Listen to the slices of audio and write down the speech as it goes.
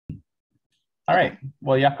All right.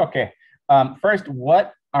 Well, yeah, okay. First,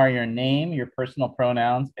 what are your name, your personal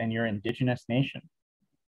pronouns, and your indigenous nation?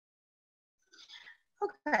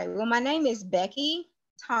 Okay, well, my name is Becky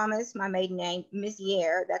Thomas, my maiden name,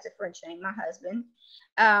 Meziere, that's a French name, my husband.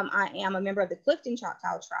 I am a member of the Clifton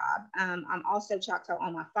Choctaw tribe. I'm also Choctaw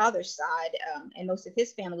on my father's side, and most of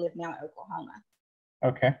his family live now in Oklahoma.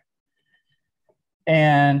 Okay.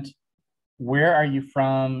 And where are you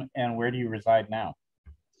from and where do you reside now?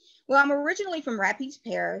 Well, I'm originally from Rapides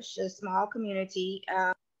Parish, a small community.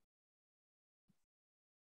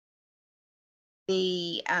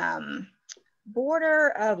 The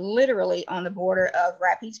border of literally on the border of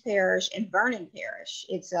Rapides Parish and Vernon Parish.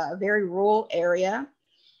 It's a very rural area,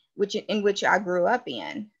 in which I grew up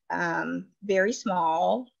in. Very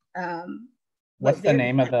small. What's the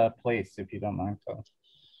name of the place, if you don't mind telling?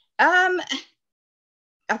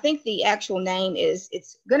 I think the actual name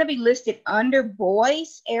it's going to be listed under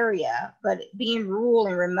Boyce area, but being rural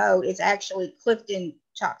and remote, it's actually Clifton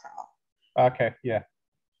Choctaw. Okay, yeah.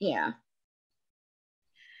 Yeah.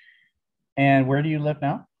 And where do you live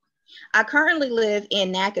now? I currently live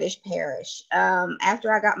in Natchitoches Parish.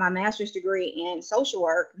 After I got my master's degree in social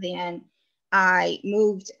work, then I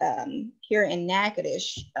moved here in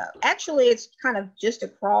Natchitoches. Actually, it's kind of just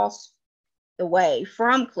across the way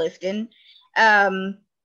from Clifton.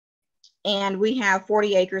 And we have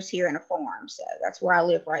 40 acres here and a farm. So that's where I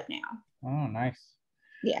live right now. Oh, nice.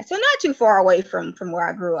 Yeah, so not too far away from where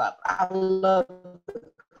I grew up. I love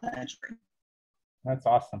the country. That's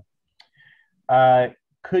awesome.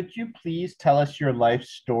 Could you please tell us your life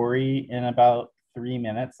story in about 3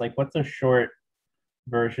 minutes? Like, what's a short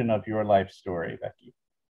version of your life story, Becky?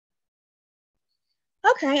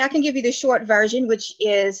 Okay, I can give you the short version, which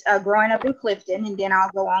is growing up in Clifton, and then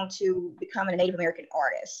I'll go on to becoming a Native American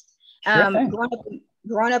artist.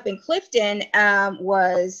 Growing up in Clifton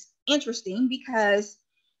was interesting because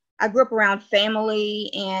I grew up around family,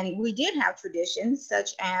 and we did have traditions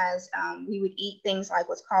such as we would eat things like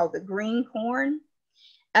what's called the green corn.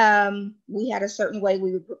 We had a certain way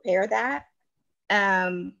we would prepare that.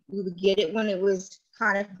 We would get it when it was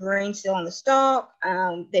kind of green still on the stalk.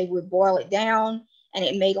 They would boil it down and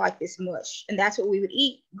it made like this mush. And that's what we would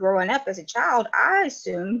eat growing up as a child. I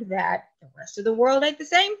assumed that the rest of the world ate the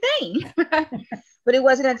same thing. But it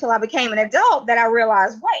wasn't until I became an adult that I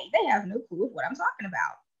realized, wait, they have no clue what I'm talking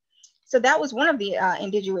about. So that was one of the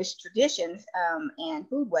indigenous traditions and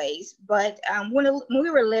food ways. But when we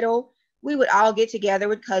were little, we would all get together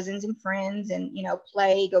with cousins and friends and, go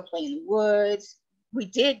play in the woods. We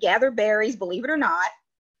did gather berries, believe it or not.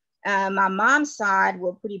 My mom's side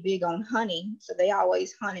were pretty big on hunting, so they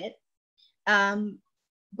always hunted.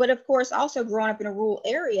 But of course, also growing up in a rural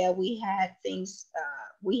area, we had things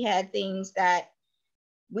that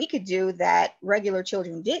we could do that regular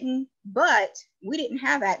children didn't, but we didn't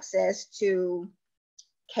have access to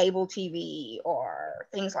cable TV or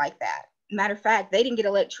things like that. Matter of fact, they didn't get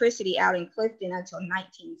electricity out in Clifton until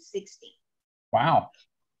 1960. Wow.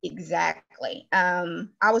 Exactly.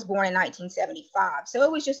 I was born in 1975, so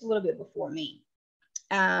it was just a little bit before me.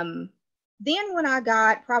 Then when I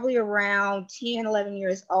got probably around 10, 11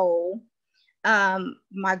 years old,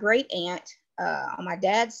 my great aunt on my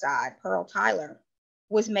dad's side, Pearl Tyler,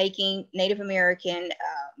 was making Native American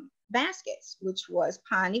baskets, which was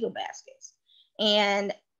pine needle baskets.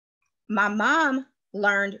 And my mom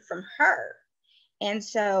learned from her. And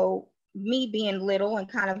so me being little and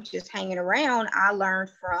kind of just hanging around, I learned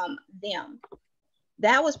from them.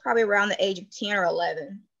 That was probably around the age of 10 or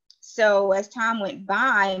 11. So as time went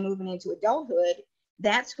by, moving into adulthood,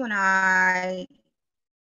 that's when I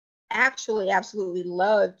actually absolutely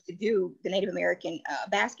loved to do the Native American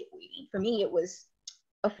basket weaving. For me, it was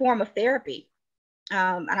a form of therapy.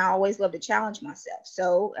 And I always loved to challenge myself.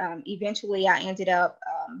 So eventually I ended up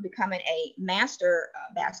becoming a master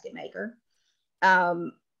basket maker.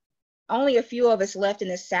 Only a few of us left in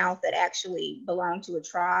the South that actually belong to a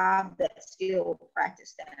tribe that still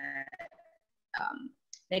practice that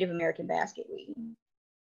Native American basket weaving.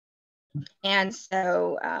 And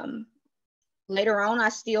so later on, I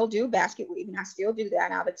still do basket weaving. I still do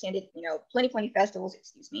that. And I've attended, plenty festivals,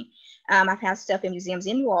 excuse me. I've had stuff in museums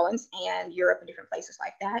in New Orleans and Europe and different places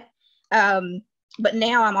like that. But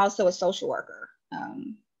now I'm also a social worker.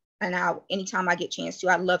 And anytime I get a chance to,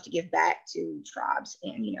 I'd love to give back to tribes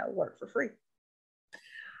and, work for free.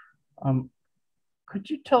 Could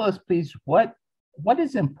you tell us, please, what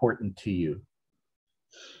is important to you?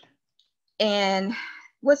 And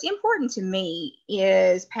what's important to me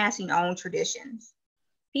is passing on traditions,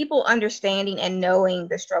 people understanding and knowing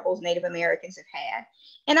the struggles Native Americans have had.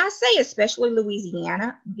 And I say especially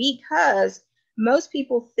Louisiana, because Most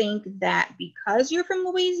people think that because you're from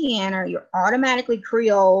Louisiana, you're automatically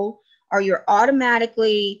Creole, or you're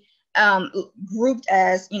automatically grouped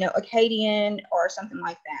as, Acadian or something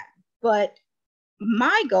like that. But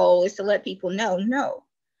my goal is to let people know, no,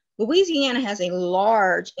 Louisiana has a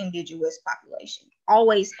large indigenous population,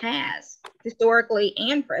 always has, historically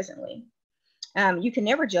and presently. You can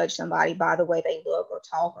never judge somebody by the way they look or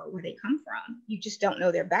talk or where they come from. You just don't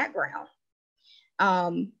know their background.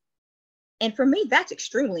 And for me, that's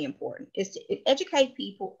extremely important, is to educate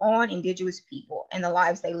people on indigenous people and the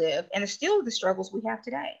lives they live, and still the struggles we have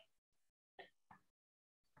today.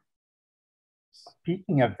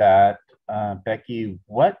 Speaking of that, Becky,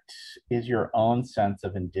 what is your own sense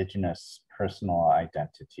of indigenous personal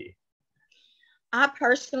identity? I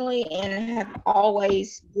personally and have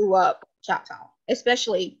always grew up Choctaw,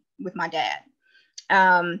 especially with my dad.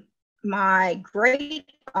 My great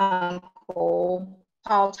uncle,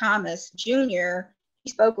 Paul Thomas Jr., he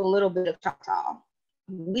spoke a little bit of Choctaw.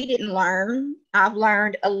 We didn't learn. I've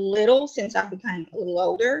learned a little since I became a little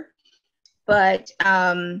older, but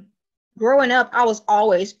growing up, I was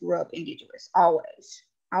always grew up indigenous, always,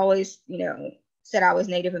 said I was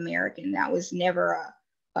Native American. That was never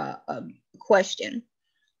a question.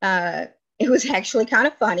 It was actually kind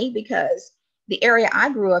of funny because the area I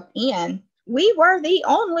grew up in, we were the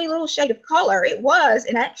only little shade of color. It was,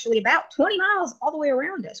 and actually about 20 miles all the way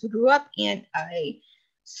around us. We grew up in a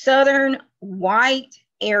southern white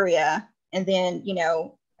area, and then,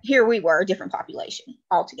 here we were, a different population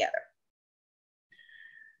altogether.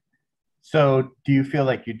 So do you feel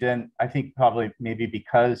like you didn't, I think probably maybe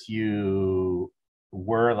because you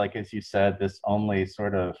were, like, as you said, this only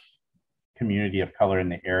sort of community of color in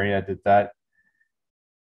the area,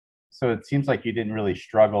 so it seems like you didn't really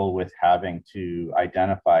struggle with having to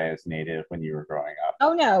identify as Native when you were growing up.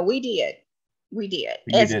 Oh no, we did. You did.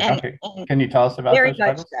 Okay. Can you tell us about very those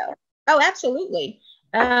much struggles? so. Oh, absolutely.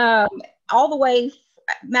 All the way.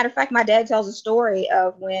 Matter of fact, my dad tells a story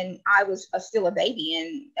of when I was still a baby,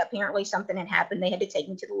 and apparently something had happened. They had to take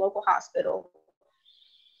me to the local hospital,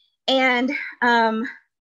 and an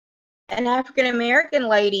African American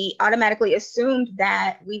lady automatically assumed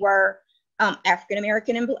that we were African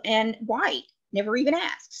American and white. Never even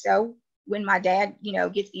asked. So when my dad,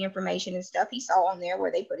 gets the information and stuff, he saw on there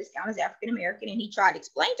where they put us down as African American, and he tried to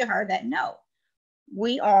explain to her that no,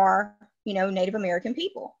 we are, Native American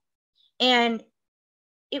people. And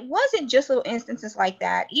it wasn't just little instances like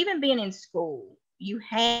that. Even being in school, you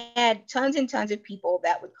had tons and tons of people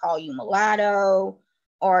that would call you mulatto,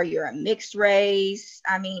 or you're a mixed race.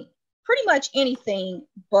 I mean, pretty much anything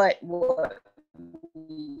but what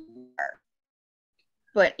we were.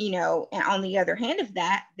 But, and on the other hand of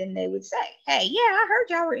that, then they would say, hey, yeah, I heard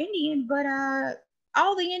y'all were Indian, but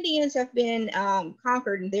all the Indians have been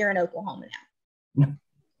conquered, and they're in Oklahoma now.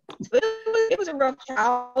 So it was a rough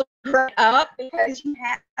child growing up, because you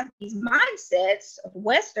have these mindsets of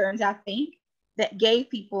Westerns, I think, that gave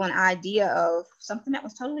people an idea of something that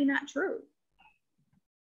was totally not true.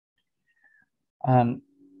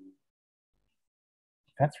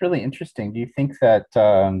 That's really interesting. Do you think that,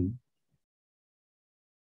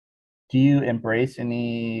 do you embrace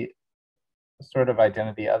any sort of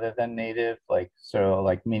identity other than Native? Like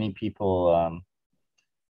many people,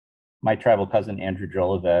 my tribal cousin, Andrew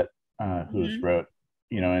Jolivet, who's wrote,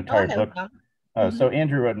 an entire book. So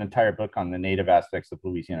Andrew wrote an entire book on the Native aspects of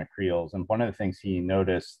Louisiana Creoles. And one of the things he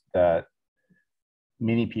noticed that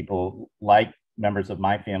many people, like members of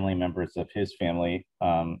my family, members of his family,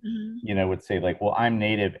 would say, like, well, I'm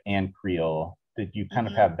Native and Creole. Did you kind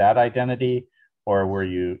of have that identity, or were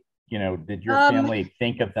you, did your family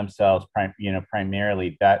think of themselves,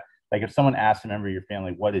 primarily that, like, if someone asks a member of your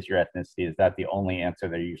family, what is your ethnicity? Is that the only answer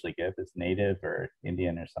they usually give? Is Native or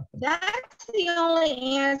Indian or something? That's the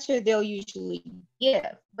only answer they'll usually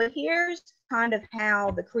give. But here's kind of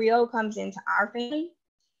how the Creole comes into our family.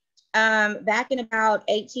 Back in about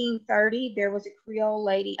 1830, there was a Creole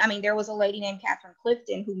lady. There was a lady named Catherine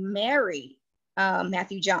Clifton who married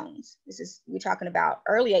Matthew Jones. We're talking about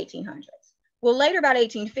early 1800s. Well, later, about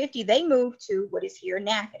 1850, they moved to what is here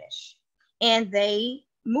Natchitoches, and they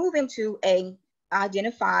move into a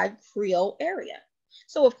identified Creole area.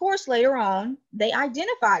 So, of course, later on, they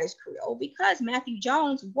identified as Creole because Matthew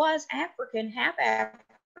Jones was African, half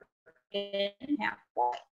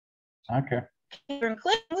white. Okay. Catherine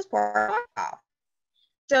Clinton was part of.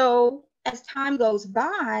 So, as time goes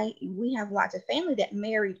by, we have lots of family that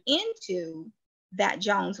married into that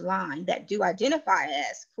Jones line that do identify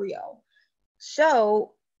as Creole.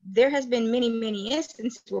 So there has been many, many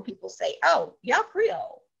instances where people say, oh, y'all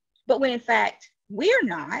Creole. But when in fact, we're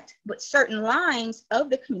not, but certain lines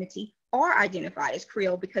of the community are identified as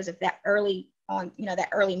Creole because of that early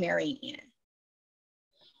marrying in.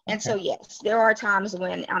 And so, yes, there are times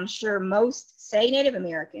when I'm sure most say Native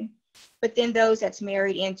American, but then those that's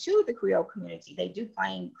married into the Creole community, they do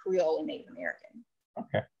claim Creole and Native American.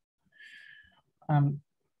 Okay.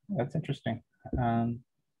 That's interesting.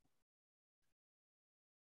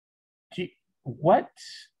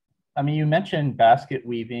 You mentioned basket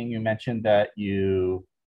weaving. You mentioned that you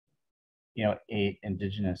ate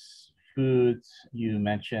indigenous foods. You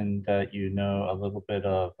mentioned that you know a little bit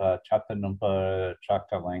of Chatanumpa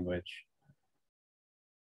Choctaw language.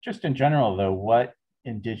 Just in general, though, what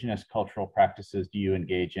indigenous cultural practices do you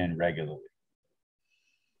engage in regularly?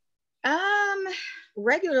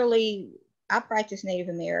 Regularly, I practice Native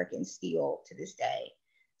American still to this day.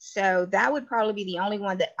 So that would probably be the only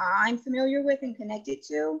one that I'm familiar with and connected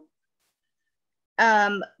to.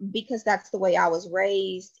 Because that's the way I was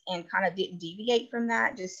raised and kind of didn't deviate from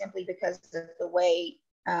that, just simply because of the way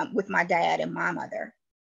with my dad and my mother.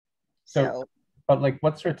 So but like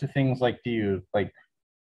what sorts of things do you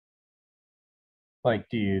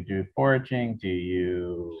do you do foraging? Do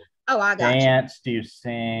you dance? Do you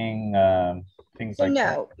sing? Things like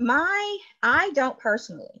that? No, I don't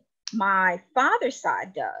personally. My father's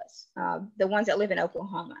side does. The ones that live in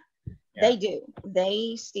Oklahoma. Yeah. They do.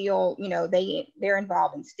 They still, they're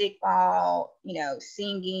involved in stickball,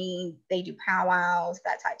 singing. They do powwows,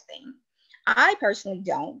 that type of thing. I personally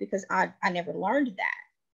don't because I never learned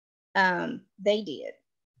that. They did.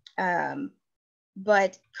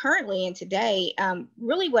 But currently and today,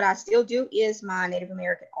 really what I still do is my Native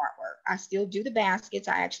American artwork. I still do the baskets.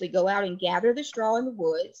 I actually go out and gather the straw in the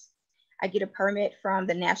woods. I get a permit from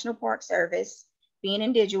the National Park Service, being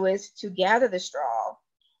indigenous, to gather the straw.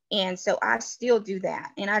 And so I still do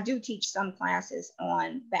that. And I do teach some classes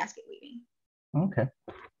on basket weaving. Okay.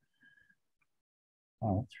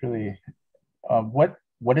 Oh, it's really,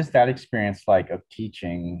 what is that experience like of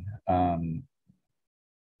teaching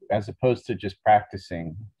as opposed to just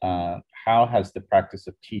practicing? How has the practice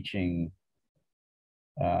of teaching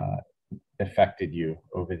affected you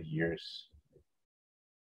over the years?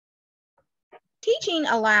 Teaching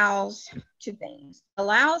allows two things.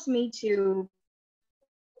 Allows me to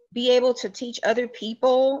be able to teach other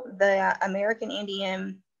people the American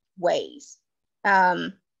Indian ways.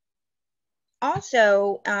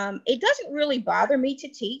 Also, it doesn't really bother me to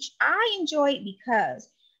teach. I enjoy it because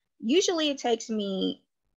usually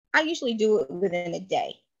I usually do it within a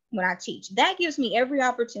day when I teach. That gives me every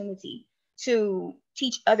opportunity to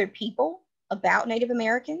teach other people about Native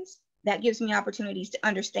Americans. That gives me opportunities to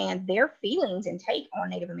understand their feelings and take on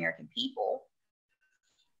Native American people.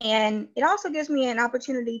 And it also gives me an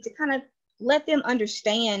opportunity to kind of let them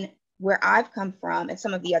understand where I've come from and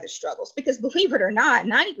some of the other struggles. Because believe it or not,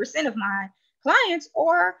 90% of my clients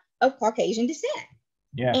are of Caucasian descent.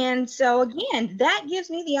 Yeah. And so again, that gives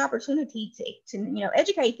me the opportunity to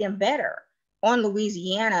educate them better on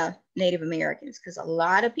Louisiana Native Americans, because a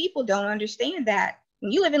lot of people don't understand that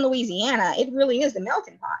when you live in Louisiana, it really is the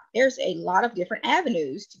melting pot. There's a lot of different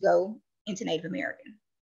avenues to go into Native American.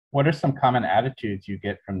 What are some common attitudes you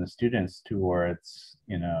get from the students towards,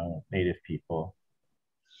 Native people?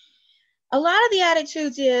 A lot of the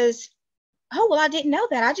attitudes is, oh, well, I didn't know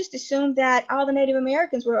that. I just assumed that all the Native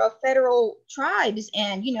Americans were of federal tribes.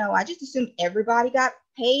 And, I just assumed everybody got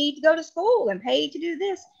paid to go to school and paid to do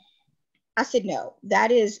this. I said, no,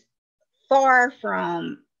 that is far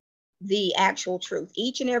from the actual truth.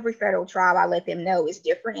 Each and every federal tribe, I let them know, is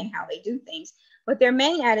different in how they do things. But their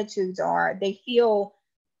main attitudes are they feel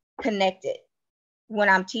connected when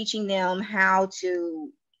I'm teaching them how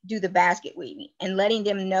to do the basket weaving and letting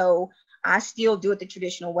them know I still do it the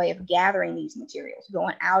traditional way of gathering these materials,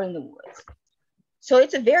 going out in the woods. So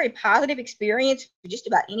it's a very positive experience for just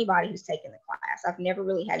about anybody who's taken the class. I've never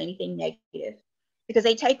really had anything negative because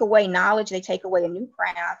they take away knowledge, they take away a new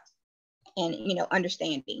craft and,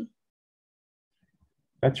 understanding.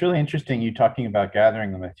 That's really interesting, you talking about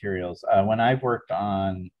gathering the materials. When I've worked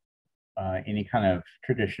on any kind of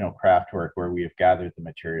traditional craft work where we have gathered the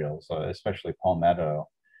materials, especially palmetto.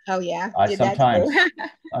 Oh yeah, I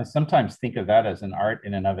sometimes think of that as an art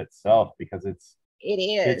in and of itself, because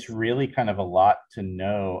it's really kind of a lot to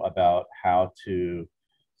know about how to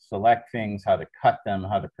select things, how to cut them,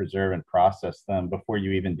 how to preserve and process them before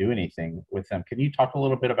you even do anything with them. Can you talk a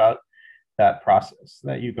little bit about that process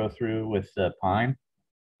that you go through with the pine?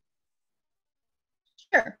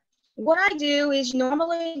 Sure. What I do is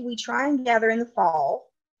normally we try and gather in the fall.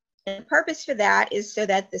 And the purpose for that is so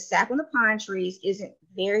that the sap on the pine trees isn't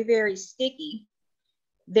very, very sticky,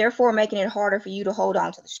 therefore making it harder for you to hold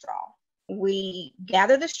on to the straw. We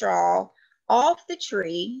gather the straw off the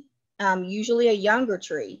tree usually a younger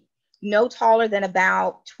tree, no taller than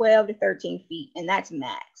about 12 to 13 feet, and that's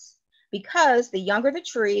max. Because the younger the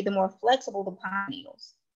tree, the more flexible the pine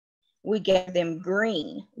needles. We gather them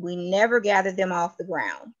green. We never gather them off the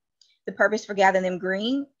ground. The purpose for gathering them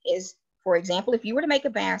green is, for example, if you were to make a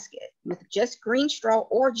basket with just green straw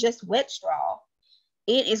or just wet straw,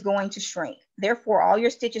 it is going to shrink. Therefore, all your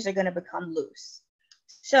stitches are going to become loose.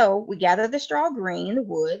 So we gather the straw green in the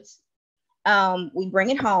woods. We bring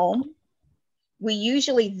it home. We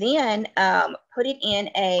usually then put it in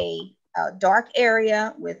a dark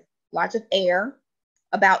area with lots of air,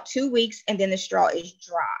 about 2 weeks, and then the straw is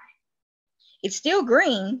dry. It's still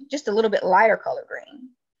green, just a little bit lighter color green.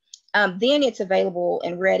 Then it's available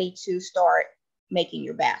and ready to start making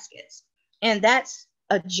your baskets. And that's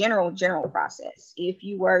a general process. If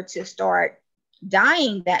you were to start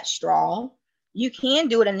dyeing that straw, you can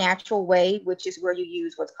do it a natural way, which is where you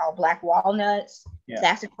use what's called black walnuts,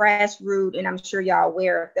 sassafras root, and I'm sure y'all are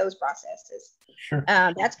aware of those processes. Sure.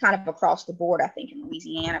 That's kind of across the board, I think, in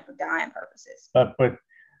Louisiana for dyeing purposes.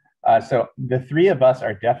 So the three of us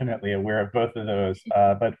are definitely aware of both of those.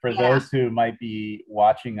 But for those who might be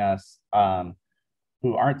watching us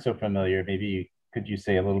who aren't so familiar, maybe could you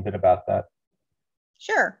say a little bit about that?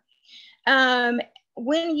 Sure.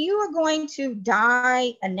 When you are going to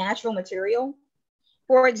dye a natural material,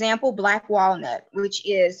 for example, black walnut, which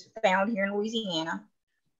is found here in Louisiana,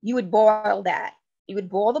 you would boil that. You would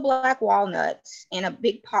boil the black walnuts in a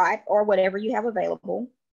big pot or whatever you have available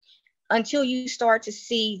until you start to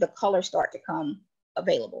see the color start to come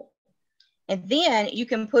available. And then you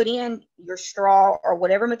can put in your straw or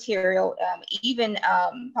whatever material, even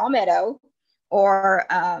palmetto, or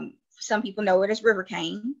some people know it as river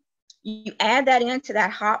cane. You add that into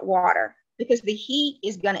that hot water because the heat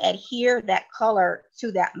is going to adhere that color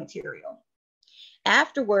to that material.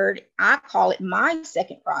 Afterward, I call it my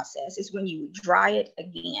second process, is when you dry it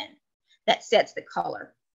again. That sets the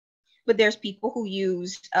color. But there's people who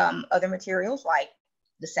use other materials like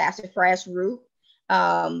the sassafras root.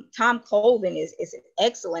 Tom Colvin is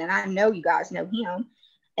excellent, and I know you guys know him.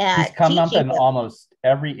 He's come up in almost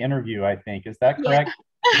every interview, I think. Is that correct,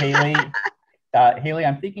 Haley? Haley,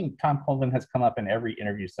 I'm thinking Tom Colvin has come up in every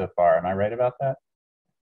interview so far. Am I right about that?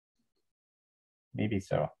 Maybe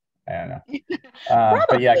so. I don't know.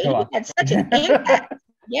 But yeah, go on. He had such an impact.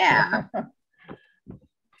 Yeah.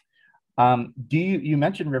 You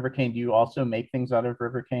mentioned river cane. Do you also make things out of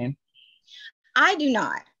river cane? I do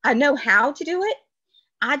not. I know how to do it.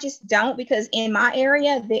 I just don't, because in my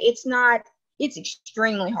area, it's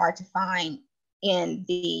extremely hard to find in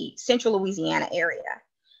the central Louisiana area,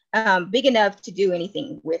 big enough to do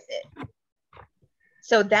anything with it.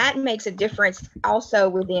 So that makes a difference also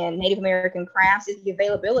within Native American crafts, is the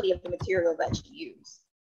availability of the material that you use.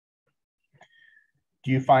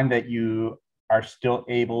 Do you find that you are still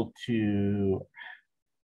able to,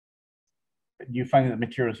 do you find that the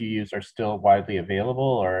materials you use are still widely available,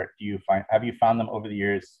 or have you found them over the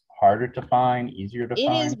years harder to find, easier to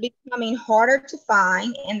find? It is becoming harder to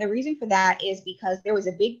find, and the reason for that is because there was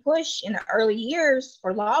a big push in the early years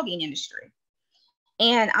for logging industry.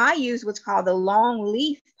 And I use what's called the long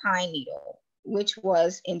leaf pine needle, which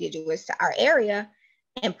was indigenous to our area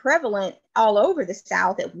and prevalent all over the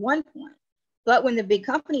South at one point. But when the big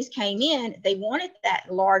companies came in, they wanted that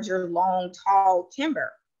larger, long, tall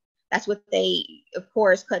timber. That's what they, of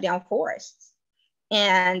course, cut down forests.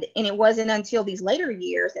 And it wasn't until these later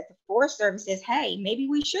years that the Forest Service says, hey, maybe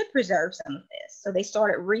we should preserve some of this. So they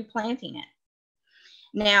started replanting it.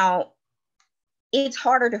 Now, it's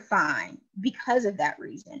harder to find because of that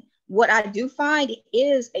reason. What I do find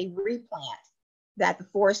is a replant that the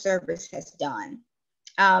Forest Service has done.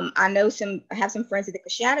 I have some friends at the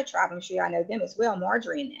Coshada tribe. I'm sure y'all know them as well,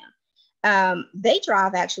 Marjorie and them. They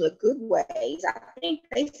drive actually a good ways. I think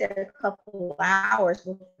they said a couple hours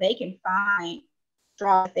before they can find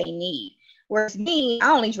straw that they need. Whereas me,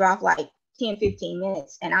 I only drive like 10, 15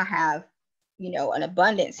 minutes and I have, an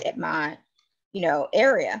abundance at my,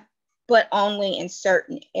 area, but only in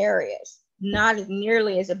certain areas, not as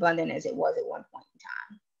nearly as abundant as it was at one point in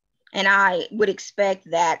time. And I would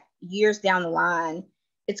expect that years down the line,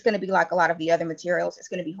 it's going to be like a lot of the other materials. It's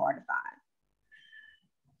going to be hard to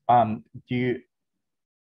find.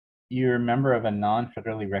 You're a member of a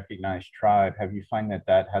non-federally recognized tribe. Have you find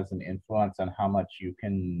that has an influence on how much you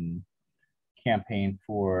can campaign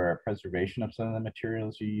for preservation of some of the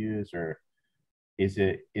materials you use, or is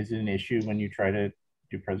it an issue when you try to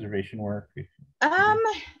do preservation work?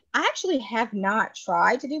 I actually have not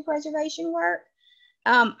tried to do preservation work.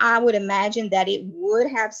 I would imagine that it would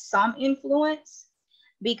have some influence,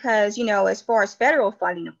 because, you know, as far as federal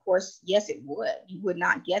funding, of course, yes, it would. You would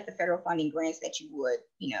not get the federal funding grants that you would,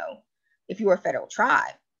 you know, if you were a federal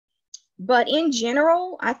tribe. But in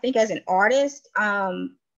general, I think as an artist,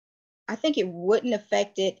 I think it wouldn't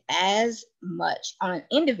affect it as much on an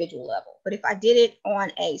individual level. But if I did it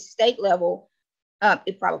on a state level,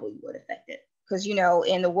 it probably would affect it. Because, you know,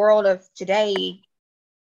 in the world of today,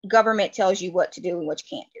 government tells you what to do and what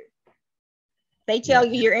you can't do. They tell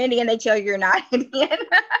you you're Indian, they tell you you're not Indian.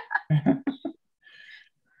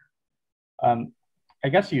 I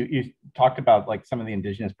guess you talked about like some of the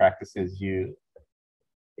indigenous practices you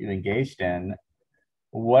engaged in.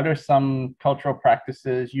 What are some cultural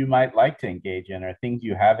practices you might like to engage in, or things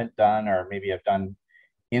you haven't done, or maybe have done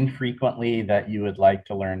infrequently that you would like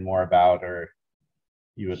to learn more about, or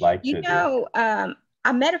you would like to do?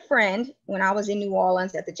 I met a friend when I was in New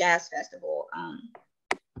Orleans at the Jazz Festival.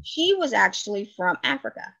 She was actually from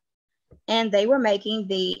Africa, and they were making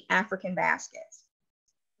the African baskets.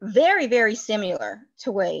 Very, very similar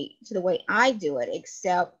to the way I do it,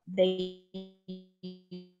 except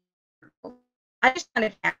I just kind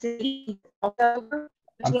of fascinated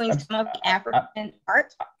between some of the African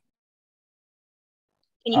art.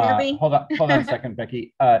 Can you hear me? Hold on a second,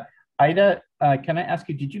 Becky. Ida, can I ask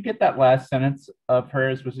you, did you get that last sentence of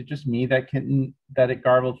hers? Was it just me that it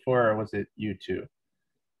garbled for, or was it you too?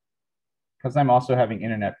 Because I'm also having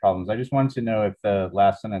internet problems. I just wanted to know if the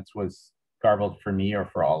last sentence was garbled for me or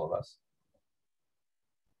for all of us.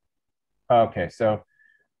 Okay, so,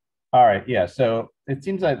 all right, yeah. So it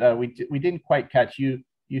seems like we didn't quite catch you.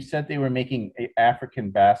 You said they were making African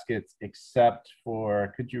baskets, except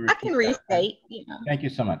for, could you repeat? I can restate. You know. Thank you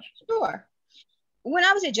so much. Sure. When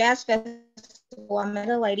I was at Jazz Festival, I met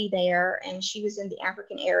a lady there, and she was in the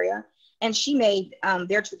African area, and she made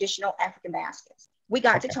their traditional African baskets. We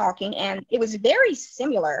got to talking, and it was very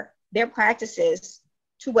similar, their practices,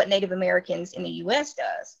 to what Native Americans in the US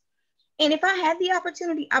does. And if I had the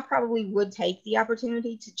opportunity, I probably would take the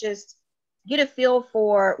opportunity to just get a feel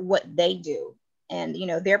for what they do and, you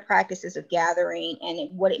know, their practices of gathering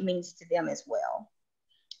and what it means to them as well.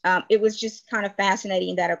 It was just kind of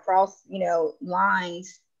fascinating that across, you know,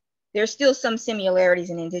 lines, there's still some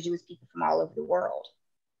similarities in Indigenous people from all over the world.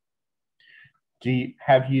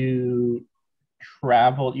 Have you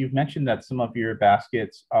traveled? You've mentioned that some of your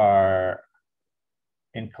baskets are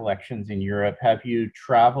in collections in Europe. Have you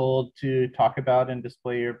traveled to talk about and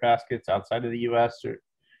display your baskets outside of the US,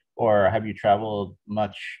 or have you traveled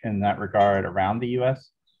much in that regard around the US?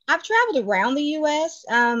 I've traveled around the US.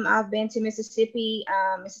 I've been to Mississippi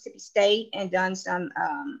State, and done some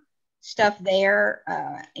stuff there.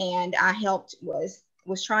 And I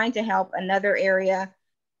was trying to help another area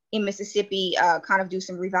in Mississippi kind of do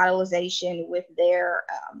some revitalization with their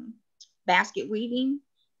basket weaving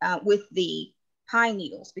with the pine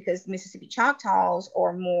needles, because Mississippi Choctaws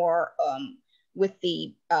are more with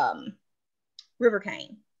the river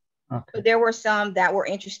cane. Okay. But there were some that were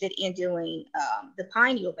interested in doing the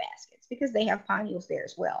pine needle baskets, because they have pine needles there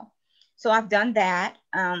as well. So I've done that.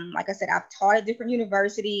 Like I said, I've taught at different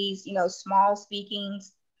universities, you know, small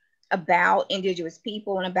speakings about Indigenous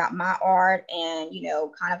people and about my art, and, you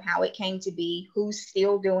know, kind of how it came to be, who's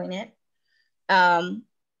still doing it.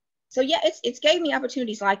 So yeah, it's gave me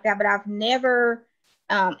opportunities like that, but I've never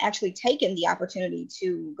actually taken the opportunity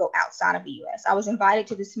to go outside of the US. I was invited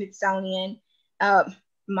to the Smithsonian.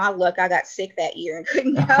 My luck, I got sick that year and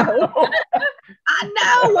couldn't go. I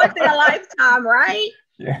know, once in a lifetime, right?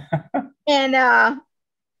 Yeah. And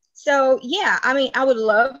so yeah, I mean, I would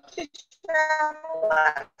love to travel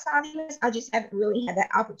outside the US. I just haven't really had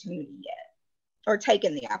that opportunity yet, or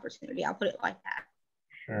taken the opportunity. I'll put it like that.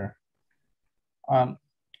 Sure.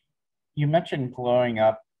 You mentioned growing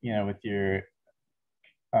up, you know, with your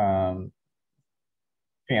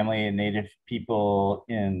family and Native people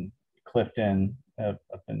in Clifton, up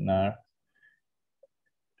in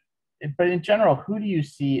but in general, who do you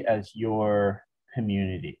see as your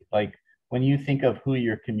community? Like, when you think of who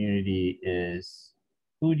your community is,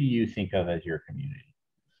 who do you think of as your community?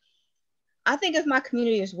 I think of my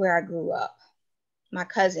community as where I grew up. My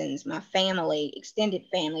cousins, my family, extended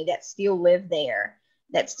family that still live there,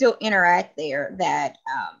 that still interact there,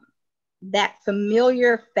 that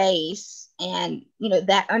familiar face, and, you know,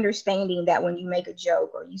 that understanding that when you make a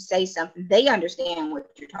joke or you say something, they understand what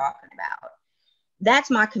you're talking about. That's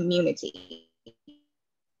my community.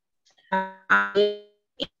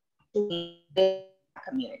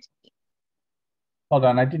 Community. Hold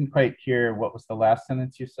on, I didn't quite hear what was the last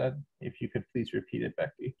sentence you said. If you could please repeat it,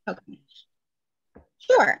 Becky. Okay.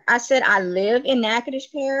 Sure. I said I live in Natchitoches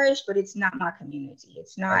Parish, but it's not my community.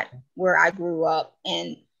 It's not where I grew up.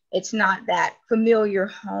 And It's not that familiar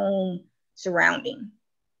home surrounding.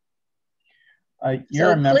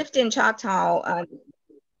 So Clifton, Choctaw,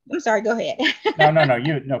 I'm sorry, go ahead.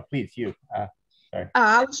 No, please, you. Sorry.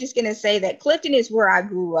 I was just going to say that Clifton is where I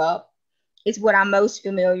grew up. It's what I'm most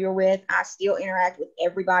familiar with. I still interact with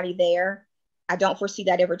everybody there. I don't foresee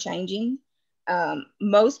that ever changing.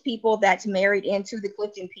 Most people that's married into the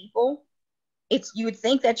Clifton people, you would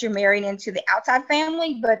think that you're married into the outside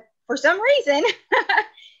family, but for some reason,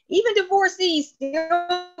 even divorcees still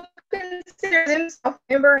consider themselves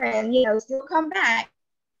a member and, still come back,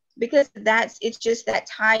 because it's just that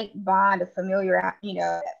tight bond of familiar, that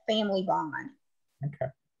family bond. Okay.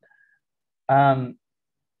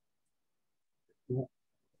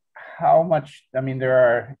 How much,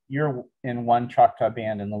 you're in one Choctaw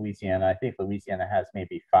band in Louisiana. I think Louisiana has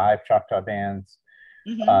maybe 5 Choctaw bands.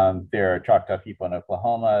 Mm-hmm. There are Choctaw people in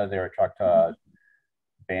Oklahoma. There are Choctaw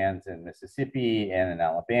bands in Mississippi and in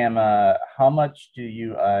Alabama. How much do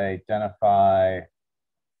you identify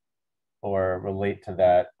or relate to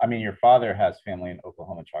that? I mean, your father has family in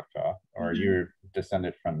Oklahoma Choctaw, or you're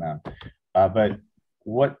descended from them. But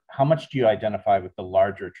how much do you identify with the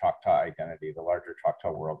larger Choctaw identity, the larger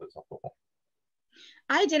Choctaw world as a whole?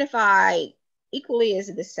 I identify equally as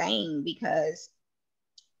the same, because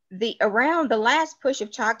around the last push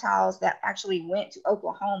of Choctaws that actually went to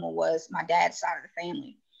Oklahoma was my dad's side of the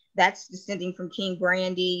family. That's descending from King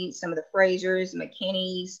Brandy, some of the Frasers,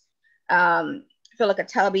 McKinneys, Philippa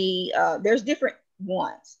Tubby. There's different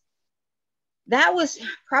ones. That was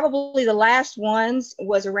probably the last ones,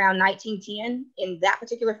 was around 1910 in that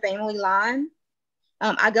particular family line.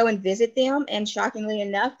 I go and visit them, and shockingly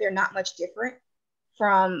enough, they're not much different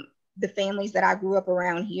from the families that I grew up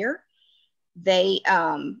around here. They're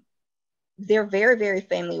very, very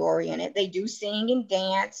family oriented. They do sing and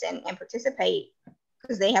dance and participate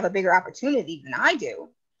because they have a bigger opportunity than I do.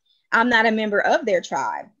 I'm not a member of their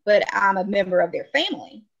tribe, but I'm a member of their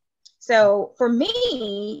family. So for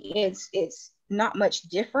me, it's not much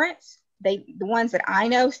difference. The ones that I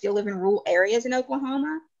know still live in rural areas in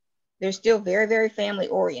Oklahoma. They're still very, very family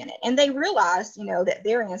oriented. And they realized, that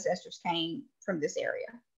their ancestors came from this area.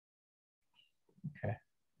 Okay.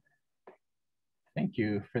 Thank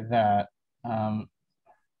you for that.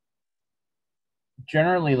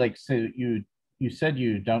 Generally, so you said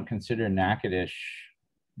you don't consider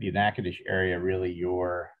the Natchitoches area really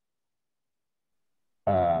your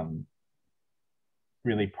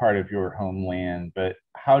really part of your homeland, but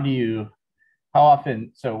how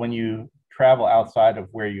often, so when you travel outside of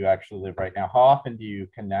where you actually live right now, how often do you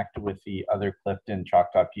connect with the other Clifton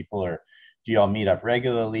Choctaw people, or do you all meet up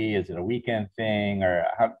regularly? Is it a weekend thing, or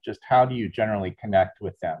how do you generally connect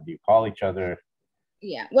with them? Do you call each other?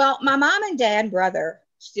 Yeah, well, my mom and dad and brother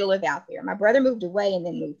still live out there. My brother moved away and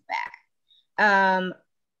then moved back.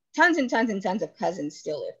 Tons and tons and tons of cousins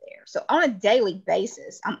still live there. So on a daily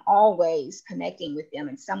basis, I'm always connecting with them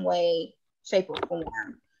in some way, shape, or form.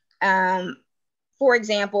 For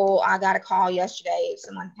example, I got a call yesterday.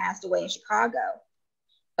 Someone passed away in Chicago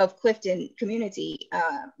of Clifton community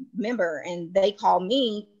member, and they called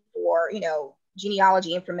me for,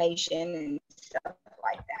 genealogy information and stuff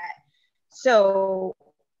like that. So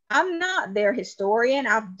I'm not their historian.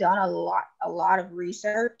 I've done a lot of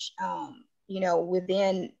research,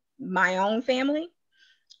 within my own family.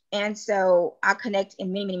 And so I connect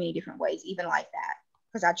in many, many, many different ways, even like that,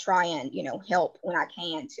 because I try and, help when I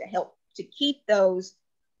can to help to keep those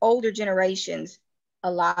older generations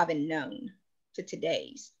alive and known to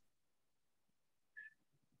today's.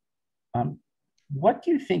 What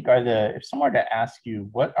do you think if someone were to ask you,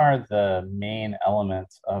 what are the main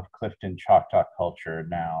elements of Clifton Choctaw culture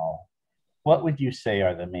now? What would you say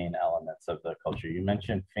are the main elements of the culture? You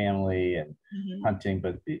mentioned family and hunting,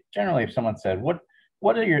 but generally, if someone said, what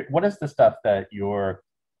is the stuff that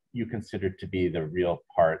you consider to be the real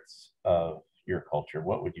parts of your culture?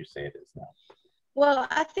 What would you say it is now? Well,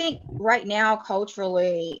 I think right now,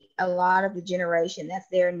 culturally, a lot of the generation that's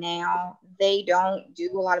there now, they don't do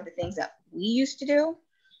a lot of the things that we used to do.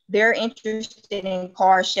 They're interested in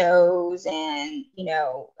car shows, and,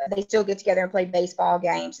 they still get together and play baseball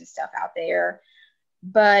games and stuff out there.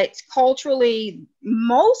 But culturally,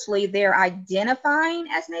 mostly they're identifying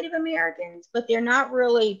as Native Americans, but they're not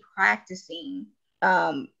really practicing.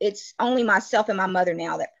 It's only myself and my mother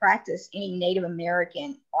now that practice any Native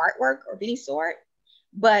American artwork of any sort.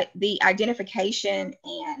 But the identification,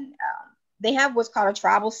 and they have what's called a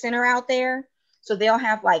tribal center out there. So they'll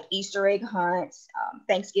have like Easter egg hunts,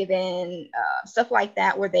 Thanksgiving, stuff like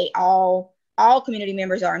that, where all community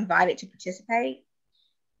members are invited to participate.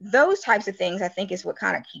 Those types of things, I think, is what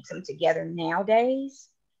kind of keeps them together nowadays.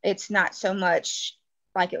 It's not so much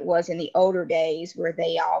like it was in the older days where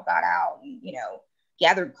they all got out and,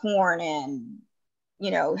 gathered corn and,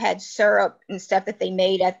 had syrup and stuff that they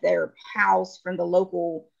made at their house from the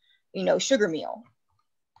local, sugar mill.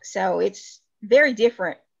 So it's very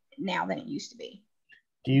different now than it used to be.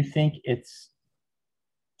 Do you think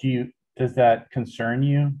does that concern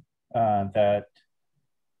you, that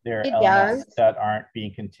there are elements that aren't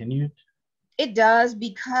being continued? It does,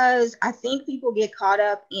 because I think people get caught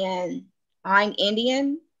up in I'm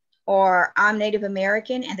Indian or I'm Native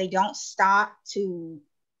American, and they don't stop to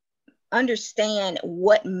understand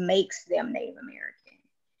what makes them Native American.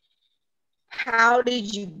 How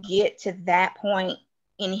did you get to that point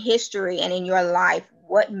in history and in your life?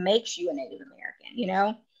 What makes you a Native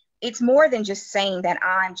American? It's more than just saying that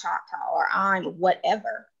I'm Choctaw or I'm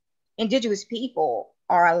whatever. Indigenous people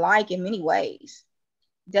are alike in many ways.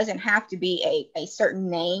 It doesn't have to be a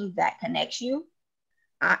certain name that connects you.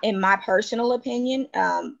 In my personal opinion,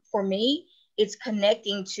 for me, it's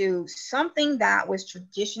connecting to something that was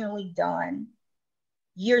traditionally done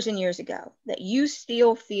years and years ago that you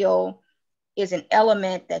still feel is an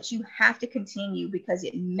element that you have to continue because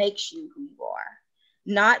it makes you who you are,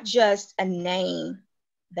 not just a name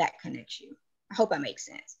that connects you. I hope that makes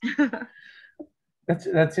sense.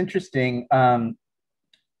 That's interesting.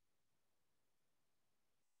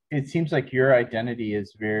 It seems like your identity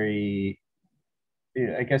is very,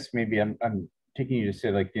 I guess maybe I'm taking you to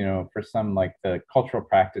say, like, for some, like, the cultural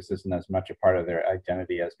practice isn't as much a part of their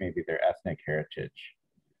identity as maybe their ethnic heritage,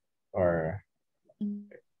 or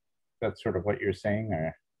that's sort of what you're saying,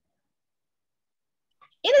 or?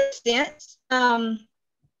 In a sense,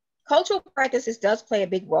 cultural practices does play a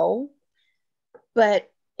big role, but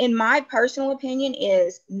in my personal opinion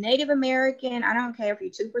is Native American, I don't care if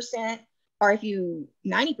you're 2% or if you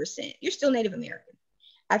 90%, you're still Native American.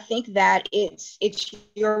 I think that it's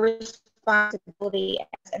your responsibility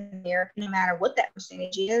as an American, no matter what that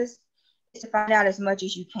percentage is to find out as much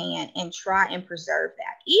as you can and try and preserve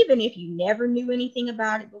that, even if you never knew anything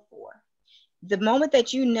about it before. The moment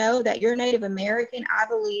that you know that you're Native American, I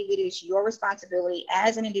believe it is your responsibility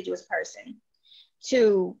as an Indigenous person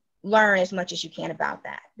to learn as much as you can about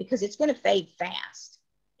that, because it's going to fade fast.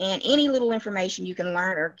 And any little information you can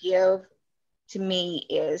learn or give, to me,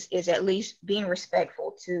 is at least being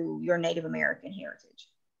respectful to your Native American heritage.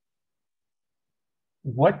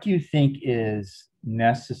 What do you think is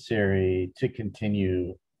necessary to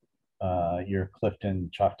continue your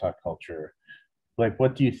Clifton Choctaw culture? Like,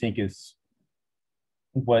 what do you think is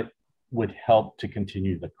what would help to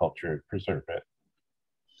continue the culture, preserve it?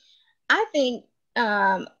 I think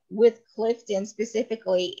with Clifton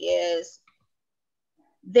specifically is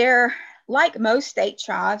they're like most state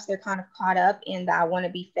tribes, they're kind of caught up in the I want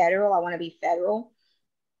to be federal.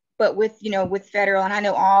 But with federal, and I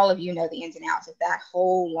know all of you know the ins and outs of that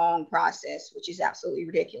whole long process, which is absolutely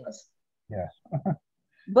ridiculous. Yeah.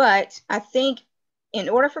 But I think in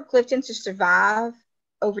order for Clifton to survive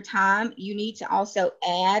over time, you need to also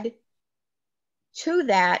add to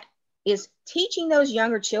that is teaching those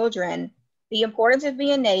younger children the importance of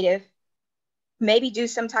being Native, maybe do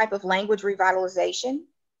some type of language revitalization.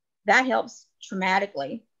 That helps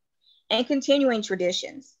dramatically. And continuing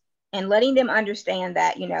traditions and letting them understand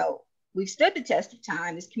that, we've stood the test of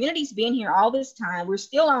time. This community's been here all this time. We're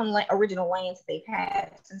still on original lands that they've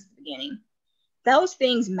had since the beginning. Those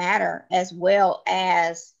things matter as well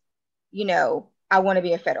as, I want to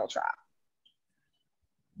be a federal tribe.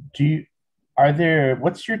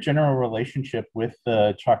 What's your general relationship with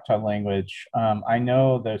the Choctaw language? I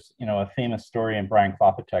know there's, a famous story in Brian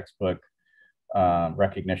Klopotek's book,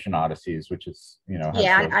 Recognition Odysseys, which is,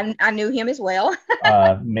 I knew him as well.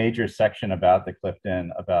 Major section about the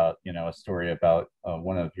Clifton, about, a story about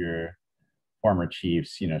one of your former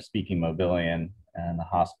chiefs, speaking Mobilian and the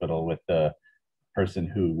hospital with the person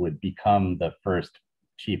who would become the first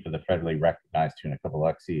chief of the federally recognized Tunica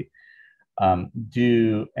Biloxi. And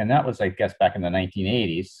that was, I guess, back in the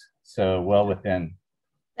 1980s. So well within.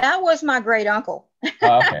 That was my great uncle.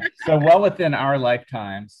 Okay. So well within our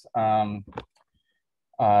lifetimes. I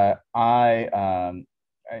know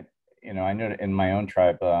that in my own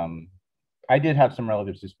tribe, I did have some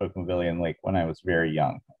relatives who spoke Mobilian like when I was very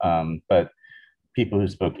young. But people who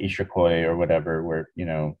spoke Ishakoi or whatever were,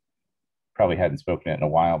 probably hadn't spoken it in a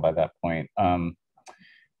while by that point.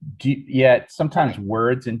 Yet sometimes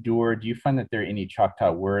words endure. Do you find that there are any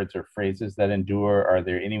Choctaw words or phrases that endure? Are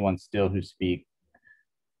there anyone still who speak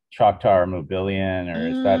Choctaw or Mobilian, or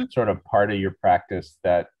is that sort of part of your practice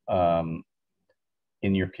that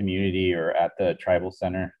in your community or at the tribal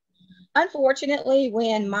center? Unfortunately,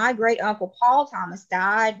 when my great uncle Paul Thomas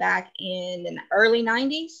died back in the early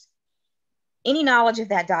 90s, any knowledge of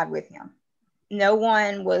that died with him. No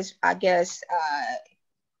one was, I guess,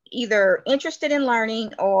 either interested in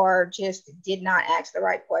learning or just did not ask the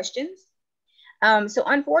right questions. So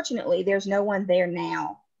unfortunately, there's no one there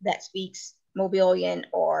now that speaks Mobilian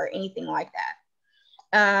or anything like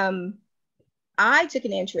that. I took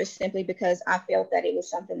an interest simply because I felt that it was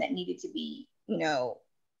something that needed to be,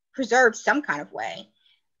 preserved some kind of way.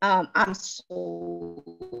 I'm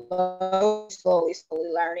slowly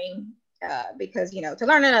learning because, to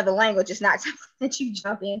learn another language is not something that you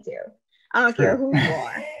jump into. I don't care who you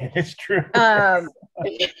are. It's true.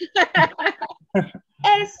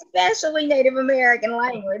 Especially Native American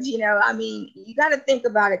language, you got to think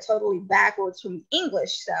about it totally backwards from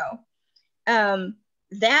English. So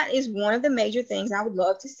that is one of the major things I would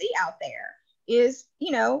love to see out there is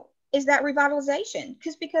that revitalization.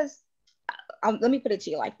 Because let me put it to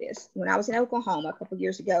you like this. When I was in Oklahoma a couple of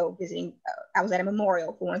years ago visiting, I was at a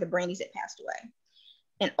memorial for one of the Brandies that passed away.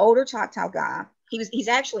 An older Choctaw guy, he's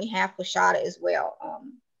actually half Pashada as well.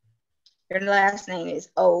 Their last name is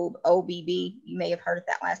O-B-B. You may have heard of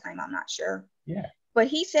that last name. I'm not sure. Yeah. But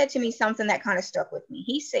he said to me something that kind of stuck with me.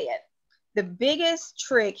 He said, the biggest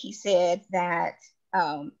trick, he said, that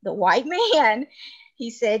the white man, he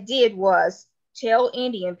said, did was tell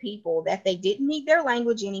Indian people that they didn't need their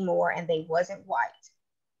language anymore and they wasn't white.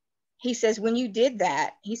 He says, when you did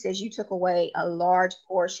that, he says, you took away a large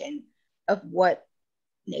portion of what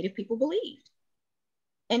Native people believed.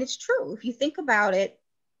 And it's true. If you think about it,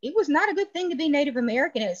 it was not a good thing to be Native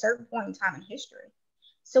American at a certain point in time in history.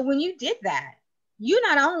 So when you did that, you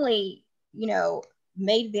not only,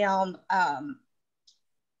 made them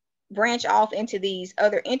branch off into these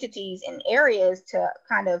other entities and areas to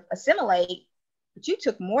kind of assimilate, but you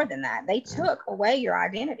took more than that. They took away your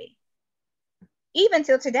identity. Even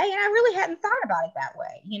till today, and I really hadn't thought about it that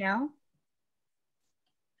way,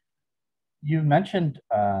 You mentioned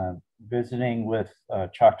visiting with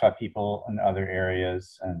Choctaw people in other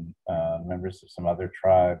areas and members of some other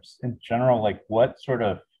tribes. In general, like what sort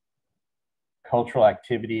of cultural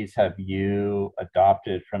activities have you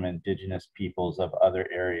adopted from indigenous peoples of other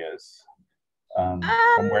areas from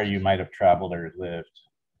where you might have traveled or lived?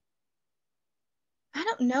 I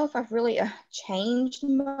don't know if I've really changed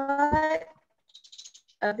much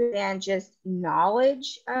other than just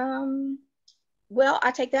knowledge. Well,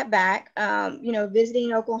 I take that back.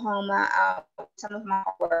 Visiting Oklahoma, some of my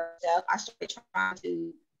work stuff, I started trying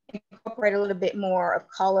to incorporate a little bit more of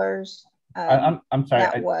colors. I'm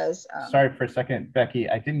sorry. Sorry for a second, Becky.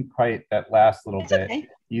 I didn't quite that last little bit. Okay.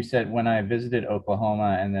 You said when I visited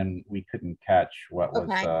Oklahoma, and then we couldn't catch what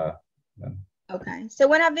was. Okay. So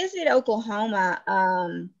when I visited Oklahoma,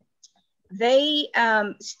 they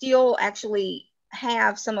still actually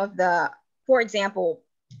have some of the, for example,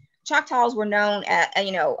 Choctaws were known at,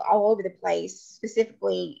 all over the place,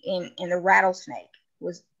 specifically in the rattlesnake.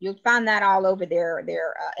 You'll find that all over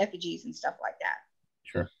their effigies and stuff like that.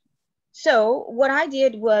 Sure. So what I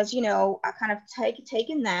did was, I kind of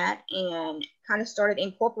taken that and kind of started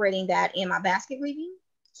incorporating that in my basket weaving.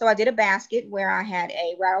 So I did a basket where I had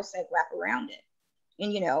a rattlesnake wrap around it,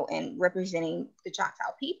 and and representing the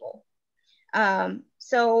Choctaw people.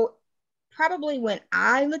 So probably when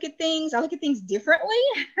I look at things differently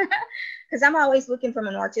because I'm always looking from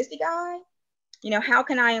an artistic eye. How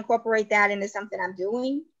can I incorporate that into something I'm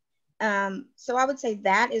doing? So I would say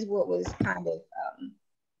that is what was kind of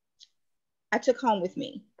I took home with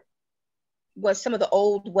me, was some of the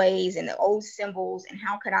old ways and the old symbols, and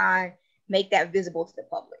how could I make that visible to the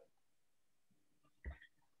public?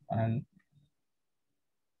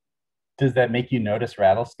 Does that make you notice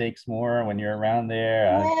rattlesnakes more when you're around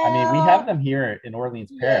there? Well, I mean, we have them here in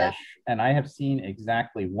Orleans Parish, and I have seen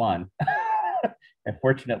exactly one. And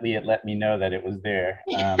fortunately, it let me know that it was there.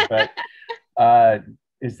 But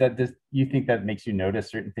you think that makes you notice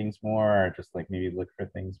certain things more, or just like maybe look for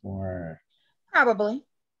things more? Probably.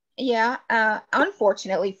 Yeah.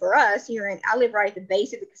 Unfortunately for us I live right at the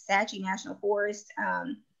base of the Kisatchie National Forest.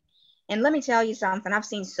 And let me tell you something, I've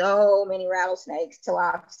seen so many rattlesnakes till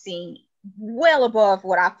I've seen well above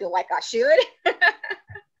what I feel like I should.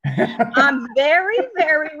 I'm very,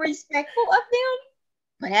 very respectful of them,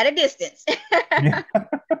 but at a distance.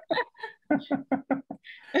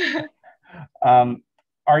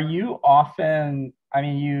 Are you often, I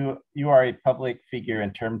mean, you are a public figure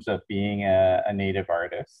in terms of being a Native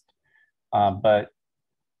artist, but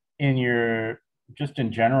just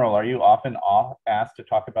in general, are you often asked to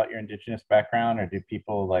talk about your Indigenous background, or do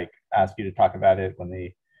people like ask you to talk about it when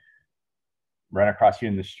they run across you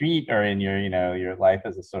in the street or in your life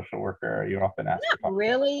as a social worker? Are you often asked? Not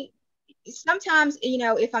really. Sometimes,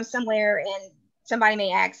 if I'm somewhere and somebody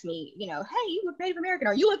may ask me, hey, you look Native American,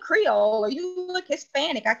 or you look Creole, or you look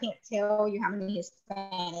Hispanic. I can't tell you how many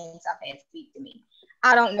Hispanics I've had speak to me.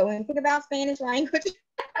 I don't know anything about Spanish language.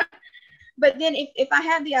 But then if I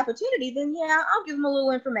have the opportunity, then yeah, I'll give them a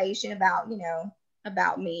little information about,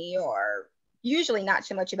 about me, or usually not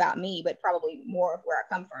so much about me, but probably more of where I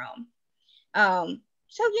come from.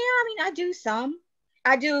 So yeah, I mean, I do some.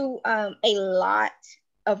 I do a lot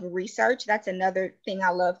of research. That's another thing I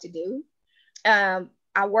love to do.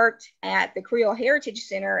 I worked at the Creole Heritage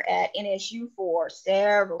Center at NSU for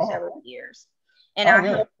several years, and I really?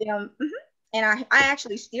 helped them. And I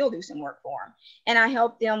actually still do some work for them, and I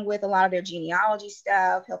help them with a lot of their genealogy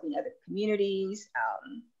stuff, helping other communities.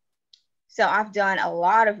 So I've done a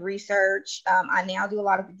lot of research. I now do a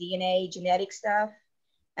lot of DNA genetic stuff.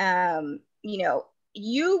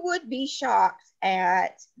 You would be shocked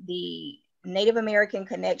at the Native American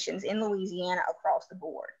connections in Louisiana across the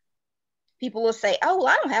board. People will say, oh, well,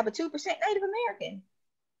 I don't have a 2% Native American.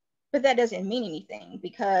 But that doesn't mean anything,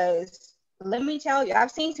 because let me tell you, I've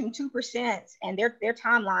seen some 2% and their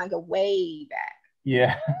timeline go way back.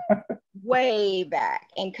 Yeah. Way back,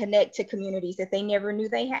 and connect to communities that they never knew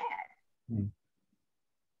they had.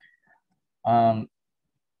 I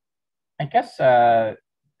guess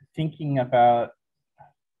thinking about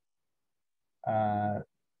the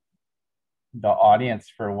audience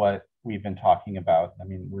for what we've been talking about. I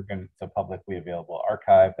mean, it's a publicly available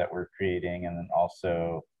archive that we're creating, and then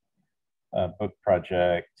also a book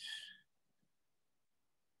project.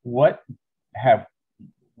 What have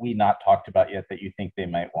we not talked about yet that you think they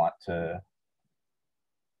might want to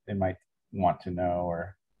know?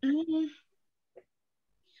 Or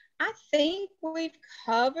I think we've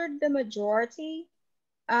covered the majority.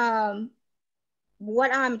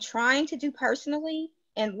 What I'm trying to do personally,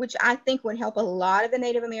 and which I think would help a lot of the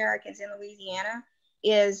Native Americans in Louisiana,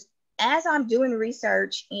 is as I'm doing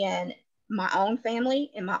research in my own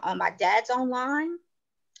family and on my dad's own line,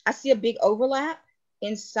 I see a big overlap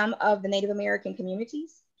in some of the Native American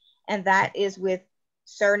communities, and that is with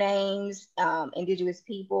surnames, indigenous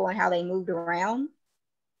people, and how they moved around.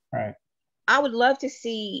 Right. I would love to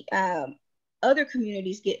see other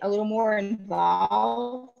communities get a little more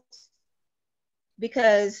involved,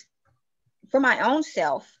 because for my own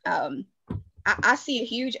self, I see a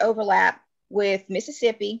huge overlap with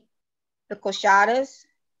Mississippi, the Coshadas,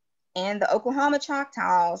 and the Oklahoma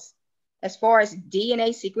Choctaws. As far as DNA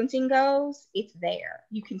sequencing goes, it's there.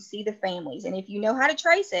 You can see the families. And if you know how to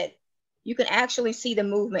trace it, you can actually see the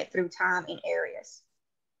movement through time in areas.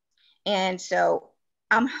 And so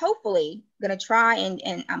I'm hopefully going to try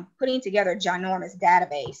and I'm putting together a ginormous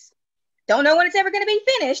database. Don't know when it's ever going to be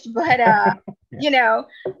finished, but, yeah.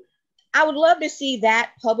 I would love to see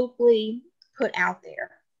that publicly put out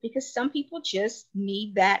there, because some people just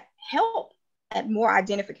need that help at more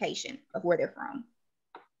identification of where they're from.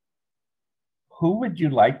 Who would you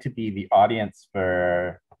like to be the audience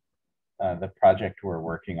for the project we're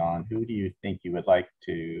working on? Who do you think you would like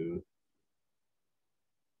to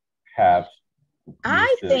have?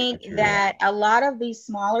 I think that a lot of these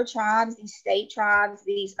smaller tribes, these state tribes,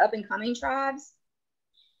 these up and coming tribes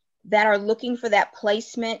that are looking for that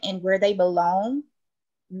placement and where they belong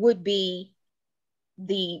would be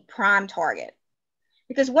the prime target.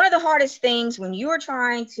 Because one of the hardest things when you're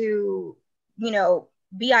trying to,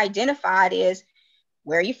 be identified is,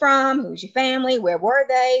 where are you from? Who's your family? Where were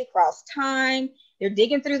they? Across time. They're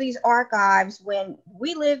digging through these archives when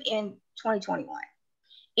we live in 2021.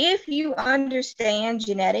 If you understand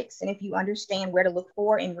genetics and if you understand where to look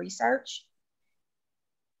for in research,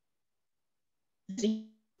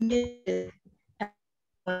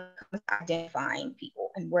 identifying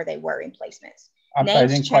people and where they were in placements.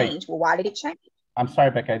 Names change. Well, why did it change? I'm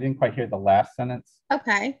sorry, Becky, I didn't quite hear the last sentence.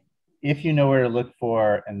 Okay. If you know where to look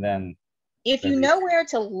for, and then if you know where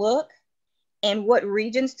to look and what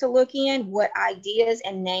regions to look in, what ideas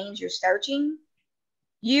and names you're searching,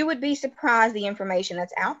 you would be surprised the information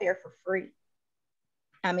that's out there for free.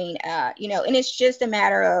 I mean, and it's just a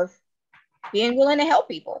matter of being willing to help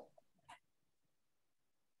people.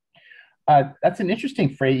 That's an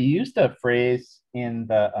interesting phrase. You used a phrase in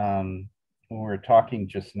the when we were talking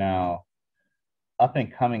just now, up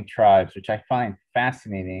and coming tribes, which I find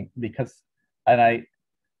fascinating, because, and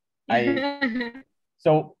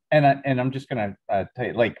so I'm just gonna tell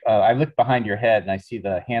you, I look behind your head and I see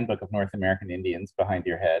the Handbook of North American Indians behind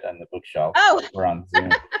your head on the bookshelf. Oh, we're on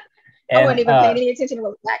Zoom. I wasn't even paying any attention to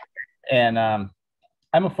what was back there. And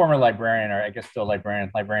I'm a former librarian, or I guess still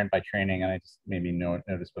librarian by training, and I just maybe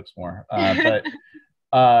notice books more.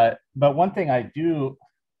 But one thing I do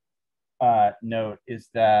note is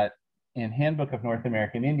that in Handbook of North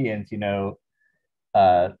American Indians,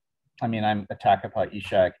 I mean, I'm Atakapa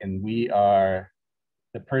Ishak, and we are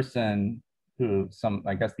the person who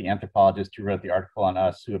I guess the anthropologist who wrote the article on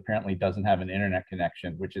us, who apparently doesn't have an internet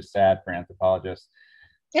connection, which is sad for anthropologists,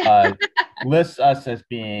 lists us as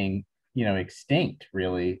being, extinct,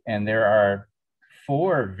 really. And there are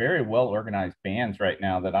 4 very well organized bands right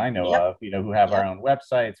now that I know of, who have our own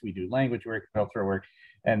websites. We do language work, cultural work.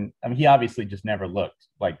 And I mean, he obviously just never looked.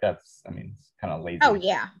 Like, it's kind of lazy. Oh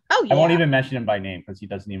yeah. I won't even mention him by name because he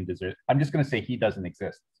doesn't even deserve. I'm just going to say he doesn't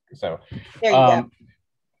exist. So there you go.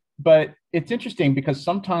 But it's interesting because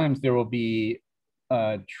sometimes there will be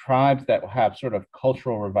tribes that have sort of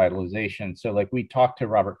cultural revitalization. So like we talked to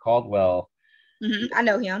Robert Caldwell. I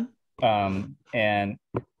know him. And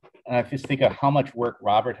I just think of how much work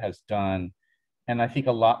Robert has done. And I think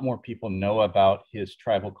a lot more people know about his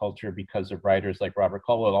tribal culture because of writers like Robert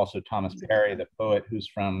Caldwell, also Thomas Perry, the poet who's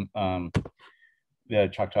from the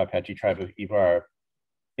Choctaw Apache tribe of Ivar.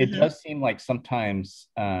 It does seem like sometimes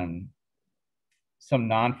some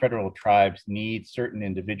non-federal tribes need certain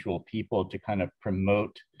individual people to kind of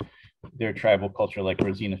promote their tribal culture, like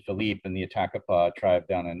Rosina Philippe and the Atakapa tribe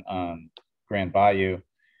down in Grand Bayou.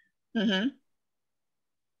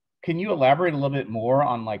 Can you elaborate a little bit more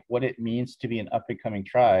on like what it means to be an up and coming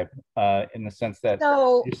tribe, in the sense that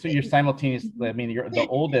you're simultaneously, I mean, you're the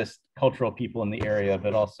oldest cultural people in the area,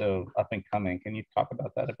 but also up and coming. Can you talk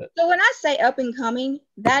about that a bit? So when I say up and coming,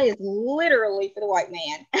 that is literally for the white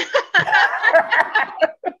man.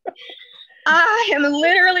 I am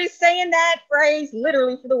literally saying that phrase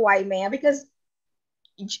literally for the white man, because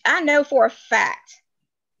I know for a fact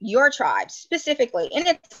your tribe specifically, and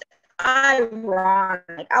it's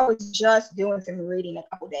ironic. I was just doing some reading a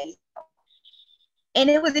couple days ago, and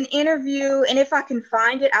it was an interview, and if I can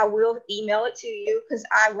find it, I will email it to you, because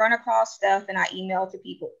I run across stuff and I email to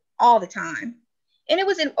people all the time. And it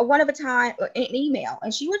was an email,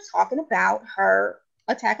 and she was talking about her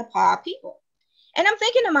Atakapa people. And I'm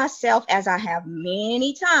thinking to myself, as I have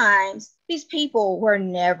many times, these people were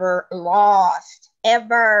never lost,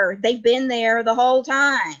 ever. They've been there the whole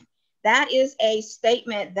time. That is a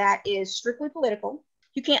statement that is strictly political.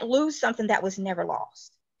 You can't lose something that was never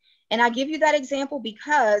lost. And I give you that example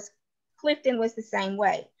because Clifton was the same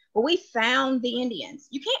way. But we found the Indians.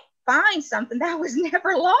 You can't find something that was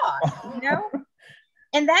never lost,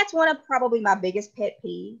 And that's one of probably my biggest pet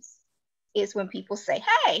peeves, is when people say,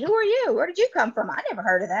 hey, who are you? Where did you come from? I never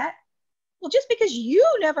heard of that. Well, just because you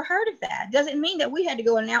never heard of that doesn't mean that we had to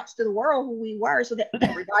go announce to the world who we were so that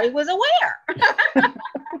everybody was aware.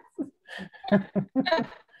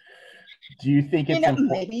 Do you think it's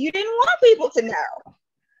important? Maybe you didn't want people to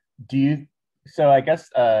know. So I guess,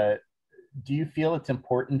 do you feel it's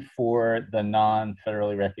important for the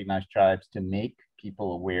non-federally recognized tribes to make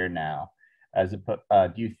people aware now?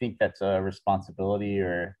 Do you think that's a responsibility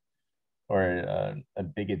or a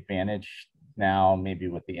big advantage now, maybe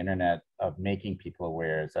with the internet, of making people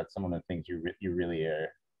aware? Is that some of the things you really are?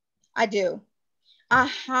 I do. I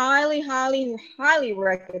highly, highly, highly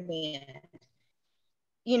recommend,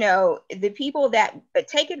 the people that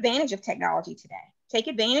take advantage of technology today. Take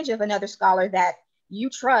advantage of another scholar that you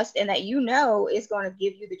trust and that is going to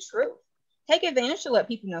give you the truth. Take advantage to let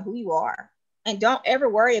people know who you are. And don't ever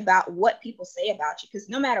worry about what people say about you, because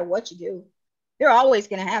no matter what you do, they're always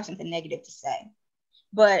going to have something negative to say.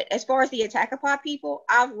 But as far as the Atakapa people,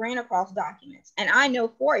 I've ran across documents, and I know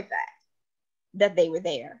for a fact that they were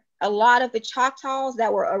there. A lot of the Choctaws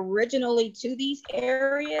that were originally to these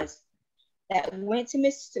areas that went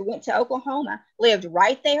to Oklahoma lived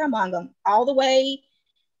right there among them, all the way,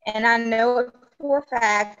 and I know it for a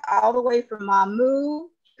fact, all the way from Mamu,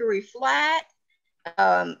 Hickory Flat,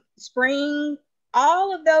 Spring,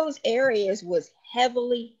 all of those areas was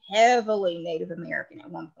heavily Native American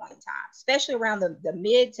at one point in time, especially around the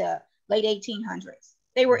mid to late 1800s.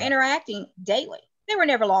 They were interacting daily. They were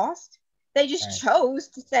never lost. They just chose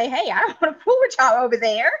to say, hey, I don't want to fool with y'all over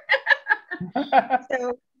there.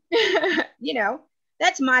 So,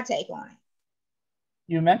 that's my take on it.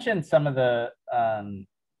 You mentioned some of the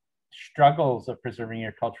struggles of preserving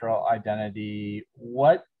your cultural identity.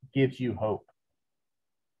 What gives you hope?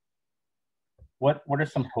 What are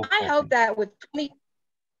some hopeful I hope that with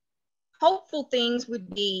hopeful things would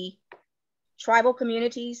be tribal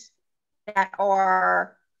communities that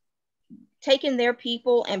are taking their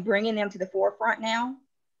people and bringing them to the forefront now.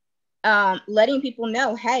 Letting people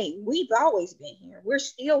know, hey, we've always been here. We're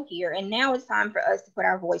still here. And now it's time for us to put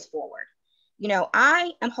our voice forward.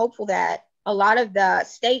 I am hopeful that a lot of the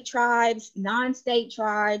state tribes, non-state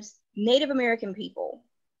tribes, Native American people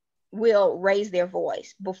will raise their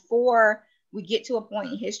voice before we get to a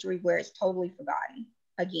point in history where it's totally forgotten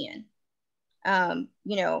again.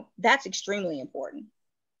 That's extremely important.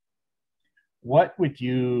 What would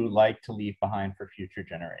you like to leave behind for future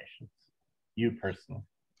generations? You personally?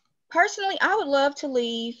 Personally, I would love to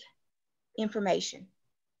leave information,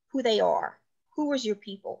 who they are, who was your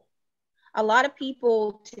people. A lot of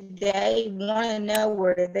people today want to know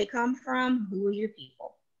where did they come from, who were your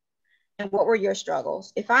people, and what were your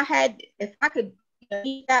struggles. If I could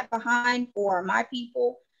leave that behind for my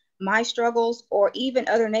people, my struggles, or even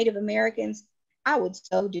other Native Americans, I would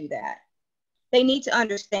so do that. They need to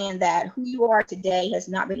understand that who you are today has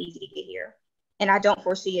not been easy to get here. And I don't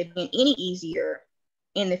foresee it being any easier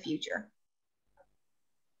in the future.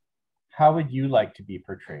 How would you like to be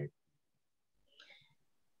portrayed?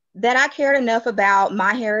 That I cared enough about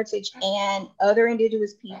my heritage and other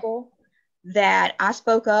indigenous people that I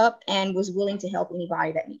spoke up and was willing to help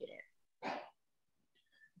anybody that needed it.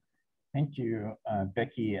 Thank you,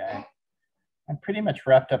 Becky. I'm pretty much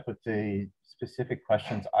wrapped up with the specific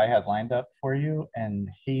questions I had lined up for you, and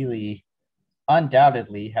Haley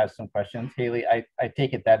undoubtedly has some questions. Haley, I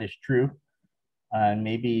take it that is true.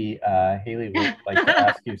 Maybe Haley would like to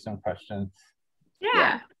ask you some questions.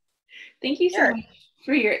 Yeah. Thank you so much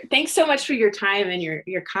thanks so much for your time and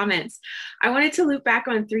your comments. I wanted to loop back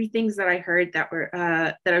on 3 things that I heard that were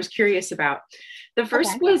that I was curious about. The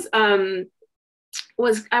first was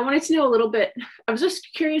I wanted to know a little bit. I was just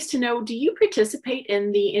curious to know, do you participate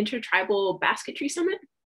in the Intertribal Basketry Summit?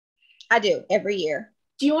 I do, every year.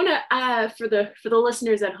 Do you want to, for the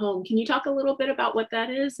listeners at home, can you talk a little bit about what that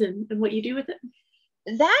is and what you do with it?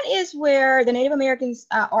 That is where the Native Americans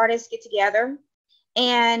artists get together,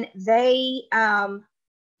 and they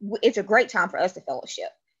it's a great time for us to fellowship,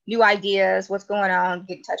 new ideas, what's going on,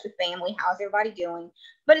 get in touch with family, how's everybody doing.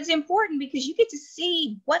 But it's important because you get to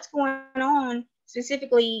see what's going on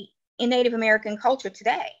specifically in Native American culture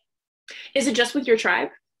today. Is it just with your tribe?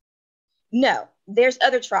 No, there's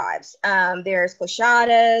other tribes. There's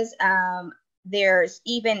Clashadas. There's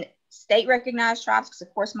even state recognized tribes, because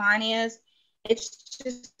of course mine is. It's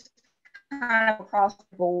just kind of across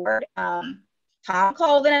the board. Tom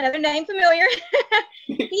Colvin, another name familiar,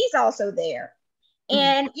 he's also there.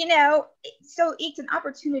 And, so it's an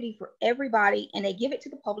opportunity for everybody, and they give it to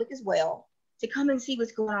the public as well, to come and see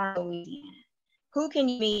what's going on in Louisiana. Who can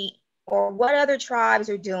you meet, or what other tribes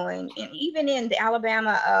are doing, and even in the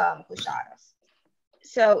Alabama Clashadas.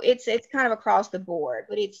 So it's kind of across the board,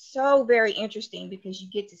 but it's so very interesting because you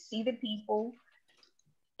get to see the people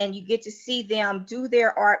and you get to see them do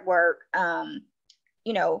their artwork,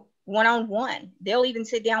 one-on-one. They'll even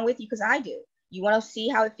sit down with you, because I do. You want to see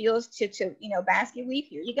how it feels to basket weave?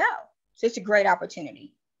 Here you go. So it's a great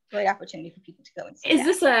opportunity for people to go and see.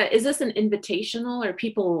 Is this an invitational? Are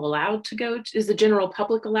people allowed to go? Is the general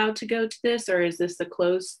public allowed to go to this, or is this a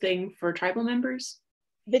closed thing for tribal members?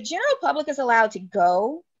 The general public is allowed to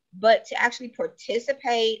go, but to actually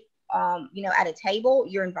participate, at a table,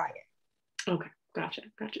 you're invited. Okay, gotcha.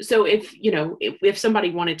 So if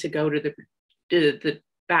somebody wanted to go to the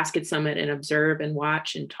Basket Summit and observe and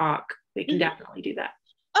watch and talk, they can definitely do that.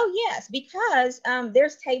 Oh yes, because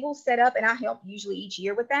there's tables set up, and I help usually each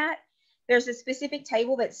year with that. There's a specific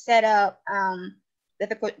table that's set up that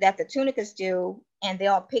the Tunicas do, and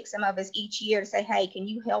they'll pick some of us each year to say, hey, can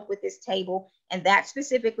you help with this table? And that's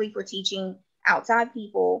specifically for teaching outside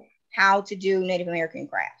people how to do Native American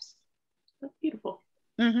crafts. That's beautiful.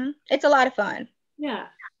 It's a lot of fun. Yeah.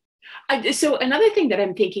 So another thing that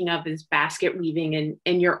I'm thinking of is basket weaving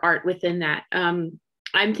and your art within that.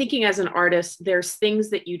 I'm thinking, as an artist, there's things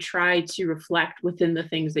that you try to reflect within the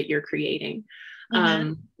things that you're creating.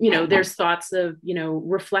 There's thoughts of,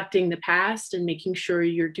 reflecting the past and making sure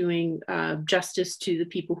you're doing justice to the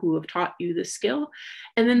people who have taught you the skill.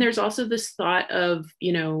 And then there's also this thought of,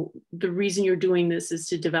 the reason you're doing this is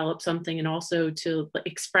to develop something and also to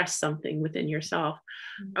express something within yourself.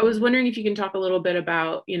 I was wondering if you can talk a little bit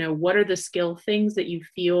about, what are the skill things that you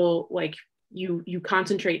feel like you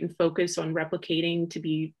concentrate and focus on replicating to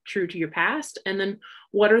be true to your past, and then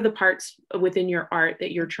what are the parts within your art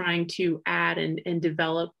that you're trying to add and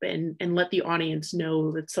develop and let the audience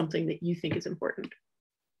know that's something that you think is important?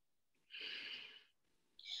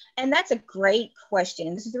 And that's a great question,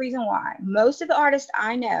 and this is the reason why most of the artists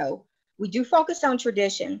I know, we do focus on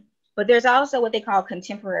tradition, but there's also what they call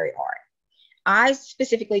contemporary art. I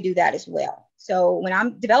specifically do that as well. So when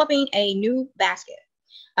I'm developing a new basket,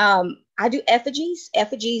 I do effigies.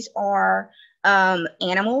 Effigies are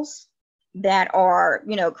animals that are,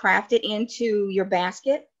 crafted into your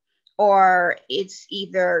basket, or it's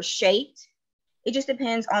either shaped. It just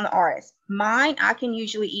depends on the artist. Mine, I can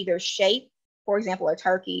usually either shape, for example, a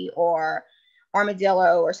turkey or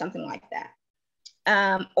armadillo or something like that.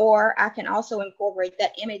 Or I can also incorporate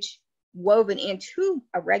that image woven into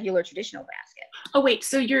a regular traditional basket. Oh, wait,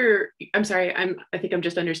 so I'm sorry, I think I'm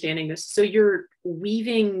just understanding this. So you're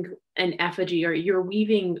weaving an effigy, or you're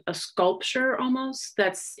weaving a sculpture almost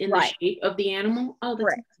that's in the shape of the animal? Oh, that's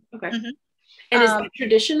correct. Okay. Mm-hmm. And is that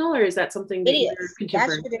traditional, or is that something that you're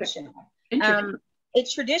contemporary? That's traditional.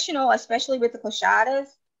 It's traditional, especially with the Coshadas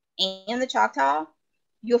and the Choctaw.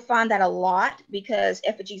 You'll find that a lot because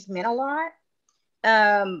effigies meant a lot.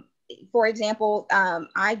 For example,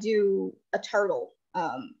 I do a turtle.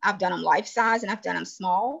 I've done them life size and I've done them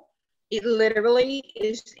small. It literally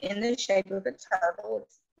is in the shape of a turtle.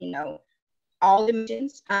 It's, all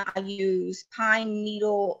dimensions. I use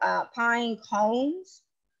pine cones.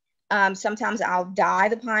 Sometimes I'll dye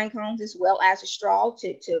the pine cones as well as a straw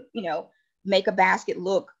to make a basket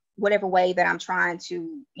look whatever way that I'm trying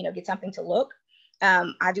to, get something to look.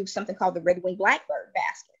 I do something called the red-winged blackbird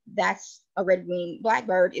basket. That's a red-winged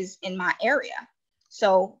blackbird is in my area.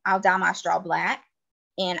 So I'll dye my straw black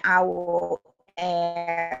and I will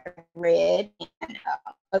add red and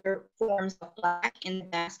other forms of black in the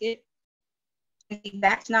basket.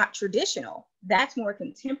 That's not traditional. That's more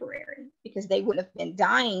contemporary because they wouldn't have been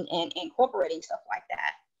dyeing and incorporating stuff like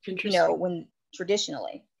that, when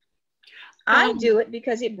traditionally. I do it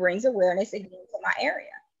because it brings awareness again to my area.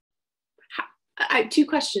 I have two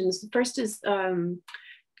questions. The first is,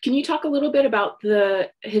 can you talk a little bit about the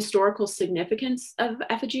historical significance of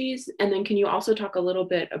effigies? And then can you also talk a little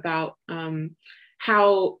bit about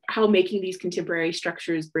how making these contemporary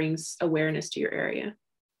structures brings awareness to your area?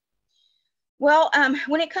 Well,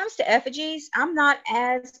 when it comes to effigies, I'm not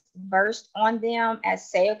as versed on them as,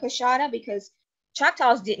 say, a Coshada, because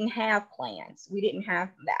Choctaws didn't have clans. We didn't have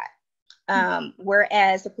that.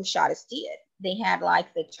 Whereas the Coshadas did. They had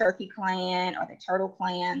like the Turkey clan or the Turtle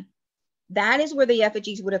clan. That is where the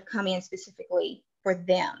effigies would have come in specifically for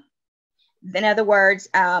them. In other words,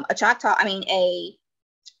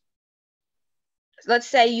 let's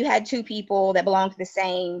say you had two people that belonged to the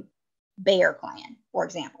same Bear clan, for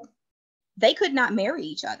example. They could not marry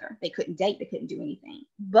each other. They couldn't date. They couldn't do anything.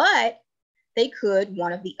 But they could,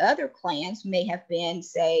 one of the other clans may have been,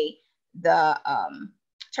 say, the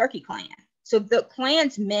Turkey clan. So the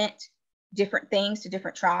clans meant different things to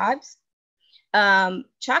different tribes.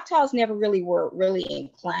 Choctaws never really were in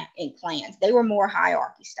clans. They were more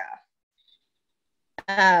hierarchy stuff.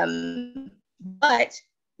 But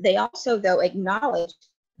they also, though, acknowledged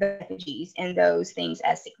the effigies and those things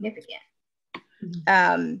as significant.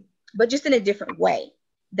 But just in a different way.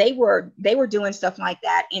 They were doing stuff like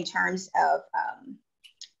that in terms of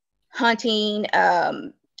hunting,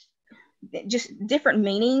 just different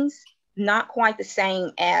meanings, not quite the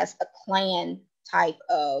same as a clan type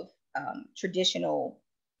of traditional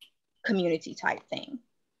community type thing.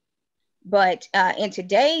 But in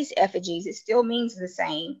today's effigies, it still means the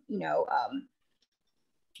same.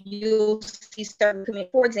 You'll see certain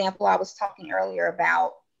communities. For example, I was talking earlier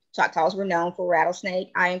about Choctaws were known for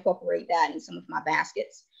rattlesnake. I incorporate that in some of my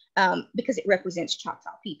baskets because it represents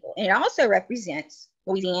Choctaw people. And it also represents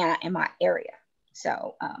Louisiana and my area.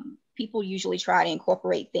 So people usually try to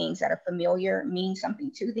incorporate things that are familiar, mean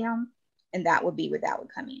something to them. And that would be where that would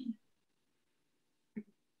come in.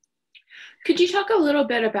 Could you talk a little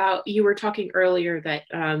bit about, you were talking earlier that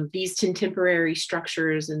these contemporary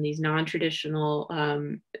structures and these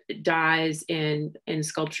non-traditional dyes and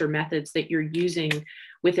sculpture methods that you're using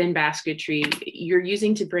within basketry, you're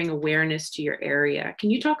using to bring awareness to your area.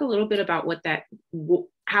 Can you talk a little bit about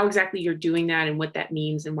how exactly you're doing that and what that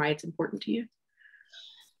means and why it's important to you?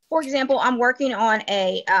 For example, I'm working on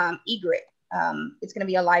a egret. It's going to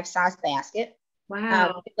be a life-size basket.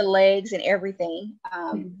 Wow. With the legs and everything.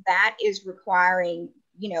 That is requiring,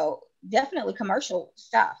 definitely commercial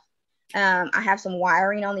stuff. I have some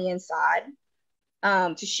wiring on the inside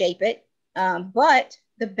to shape it. But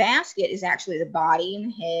the basket is actually the body and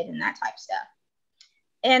the head and that type of stuff.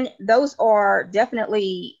 And those are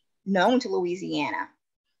definitely known to Louisiana.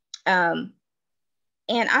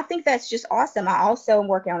 And I think that's just awesome. I also am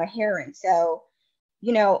working on a heron. So,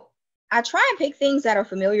 I try and pick things that are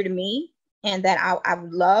familiar to me and that I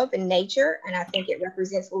love in nature. And I think it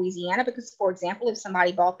represents Louisiana because, for example, if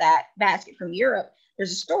somebody bought that basket from Europe,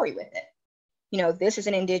 there's a story with it. This is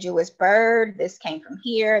an indigenous bird. This came from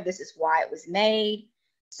here. This is why it was made.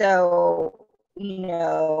 So,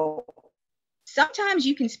 sometimes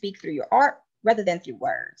you can speak through your art rather than through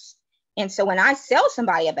words. And so when I sell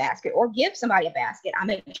somebody a basket or give somebody a basket, I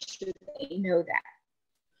make sure they know that.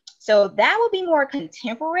 So that would be more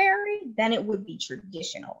contemporary than it would be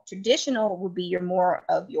traditional. Traditional would be more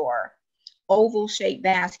of your oval shaped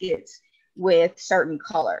baskets with certain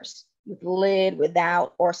colors. with lid,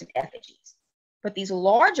 without, or some effigies. But these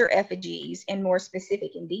larger effigies and more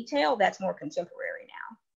specific in detail, that's more contemporary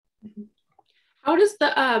now. Mm-hmm. How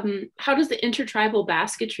does the Intertribal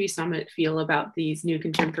Basketry Summit feel about these new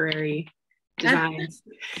contemporary designs?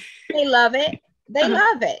 They love it. They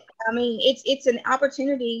love it. I mean, it's an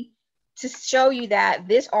opportunity to show you that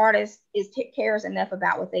this artist cares enough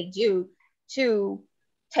about what they do to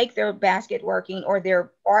take their basket working or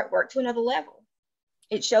their artwork to another level.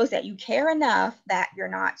 It shows that you care enough that you're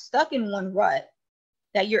not stuck in one rut,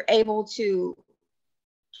 that you're able to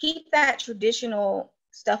keep that traditional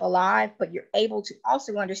stuff alive, but you're able to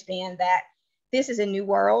also understand that this is a new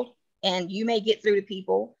world and you may get through to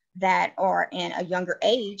people that are in a younger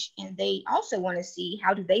age and they also want to see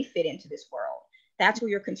how do they fit into this world. That's where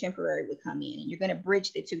your contemporary would come in, and you're going to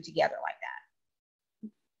bridge the two together like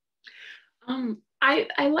that.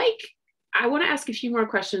 I want to ask a few more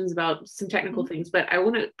questions about some technical things, but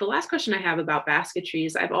the last question I have about basketry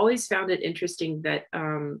is I've always found it interesting that,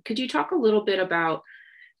 could you talk a little bit about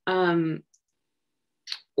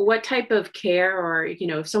what type of care, or,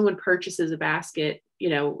 if someone purchases a basket,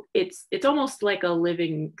 it's almost like a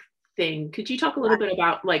living thing. Could you talk a little bit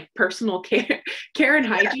about like personal care and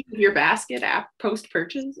hygiene of your basket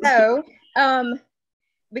post-purchase? So,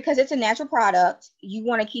 because it's a natural product, you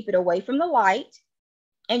want to keep it away from the light,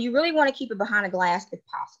 and you really want to keep it behind a glass if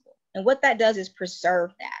possible. And what that does is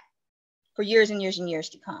preserve that for years and years and years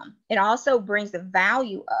to come. It also brings the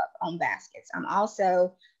value up on baskets. I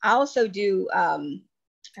also do,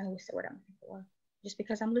 what's the word I'm looking for? Just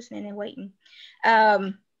because I'm listening and waiting.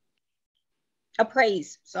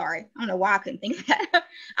 Appraise, sorry. I don't know why I couldn't think of that.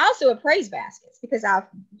 I also appraise baskets because I've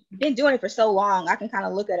been doing it for so long. I can kind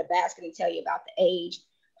of look at a basket and tell you about the age,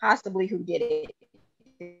 possibly who did it.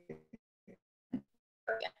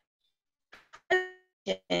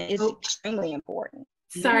 It's extremely important.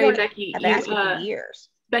 Sorry, Becky. Years.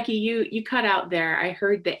 Becky, you cut out there. I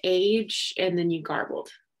heard the age and then you garbled.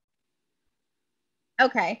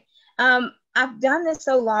 Okay. I've done this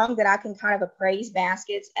so long that I can kind of appraise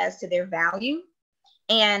baskets as to their value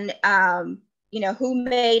and, who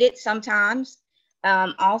made it sometimes.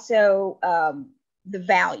 Also, the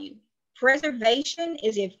value. Preservation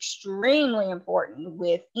is extremely important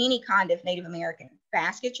with any kind of Native American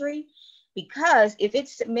basketry, because if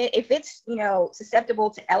it's susceptible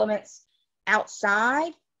to elements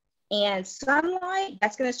outside and sunlight,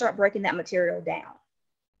 that's going to start breaking that material down.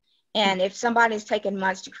 And if somebody's taken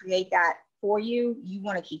months to create that for you, you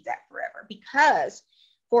want to keep that forever. Because,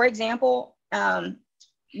 for example,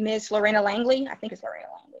 Ms. Lorena Langley, I think it's Lorena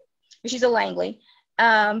Langley, but she's a Langley.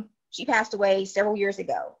 She passed away several years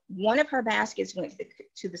ago. One of her baskets went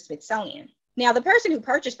to the Smithsonian. Now, the person who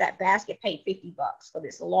purchased that basket paid $50 for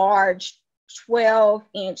this large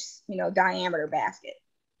 12-inch, diameter basket.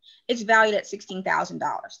 It's valued at $16,000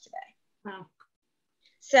 today. Wow.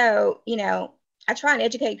 So, I try and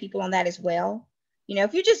educate people on that as well.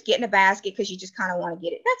 If you're just getting a basket because you just kind of want to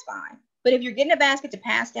get it, that's fine. But if you're getting a basket to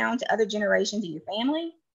pass down to other generations in your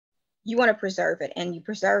family, you want to preserve it. And you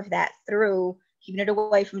preserve that through keeping it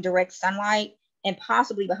away from direct sunlight and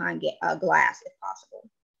possibly behind glass if possible.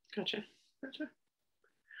 Gotcha.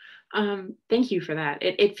 Thank you for that.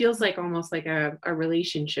 It feels like almost like a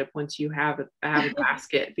relationship once you have a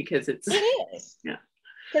basket, because it is. Yeah.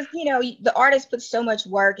 Because, the artist put so much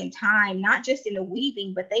work and time, not just in the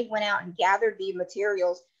weaving, but they went out and gathered the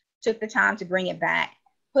materials, took the time to bring it back,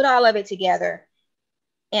 put all of it together,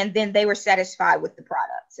 and then they were satisfied with the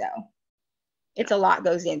product. So it's a lot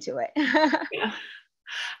goes into it. Yeah.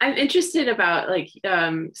 I'm interested about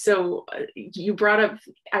so you brought up,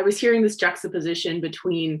 I was hearing this juxtaposition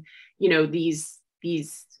between,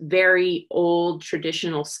 these very old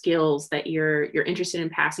traditional skills that you're interested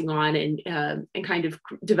in passing on and kind of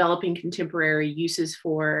developing contemporary uses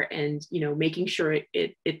for, and making sure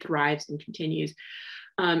it thrives and continues.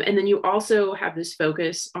 And then you also have this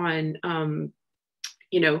focus on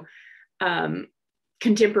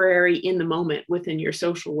contemporary in the moment within your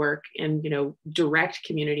social work and direct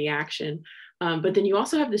community action. But then you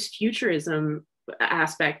also have this futurism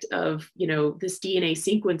aspect of this DNA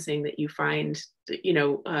sequencing that you find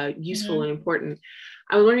useful and important.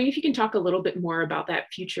 I'm wondering if you can talk a little bit more about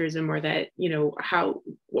that futurism, or that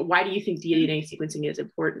why do you think DNA sequencing is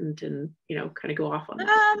important, and kind of go off on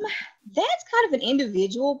that. That's kind of an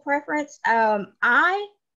individual preference. I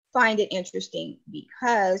find it interesting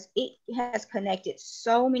because it has connected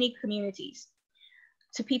so many communities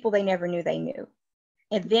to people they never knew they knew.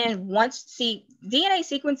 And then DNA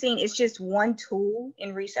sequencing is just one tool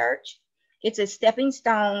in research. It's a stepping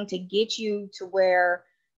stone to get you to where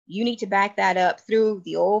you need to back that up through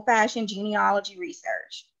the old-fashioned genealogy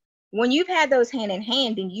research. When you've had those hand in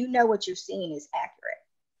hand, then you know what you're seeing is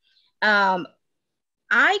accurate.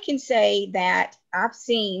 I can say that I've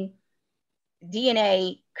seen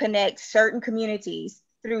DNA connect certain communities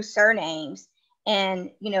through surnames,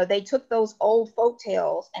 and they took those old folk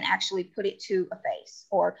tales and actually put it to a face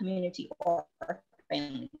or a community or a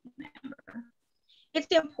family member. It's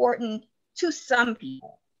important to some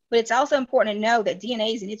people, but it's also important to know that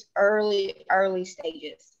DNA is in its early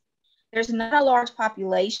stages. There's not a large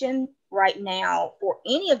population right now for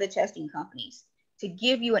any of the testing companies to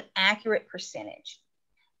give you an accurate percentage,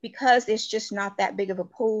 because it's just not that big of a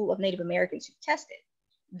pool of Native Americans who tested.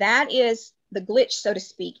 That is the glitch, so to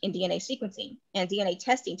speak, in DNA sequencing and DNA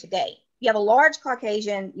testing today. You have a large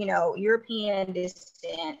Caucasian, European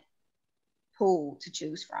descent pool to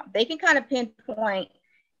choose from. They can kind of pinpoint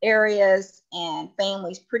areas and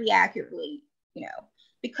families pretty accurately,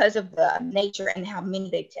 because of the nature and how many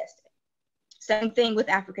they've tested. Same thing with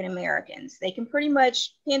African Americans. They can pretty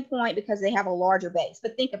much pinpoint because they have a larger base.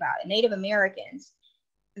 But think about it, Native Americans,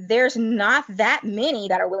 there's not that many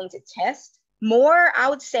that are willing to test. More, I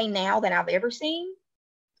would say, now than I've ever seen.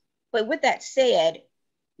 But with that said,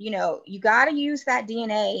 you got to use that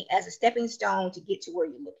DNA as a stepping stone to get to where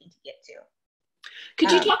you're looking to get to.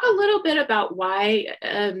 Could you talk a little bit about why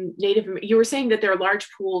you were saying that there are large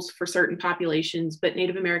pools for certain populations, but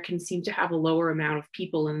Native Americans seem to have a lower amount of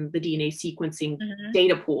people in the DNA sequencing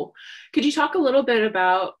data pool. Could you talk a little bit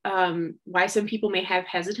about why some people may have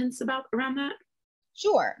hesitance around that?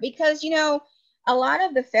 Sure, because, a lot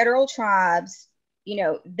of the federal tribes,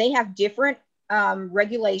 they have different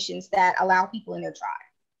regulations that allow people in their tribe.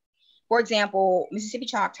 For example, Mississippi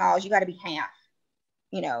Choctaws, you got to be half,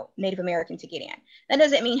 Native American to get in. That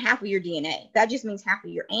doesn't mean half of your DNA. That just means half of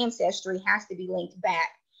your ancestry has to be linked back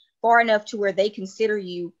far enough to where they consider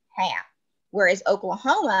you half. Whereas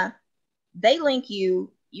Oklahoma, they link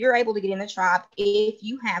you, you're able to get in the tribe if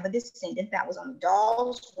you have a descendant that was on the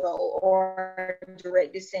Dawes roll or a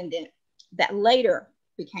direct descendant that later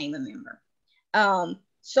became a member.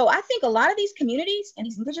 So I think a lot of these communities and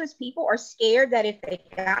these indigenous people are scared that if they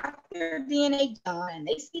got their DNA done and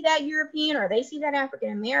they see that European or they see that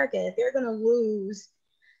African American, that they're going to lose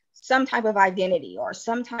some type of identity or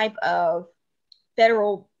some type of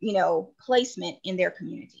federal, placement in their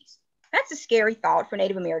communities. That's a scary thought for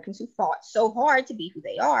Native Americans who fought so hard to be who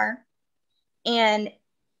they are. And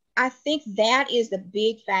I think that is the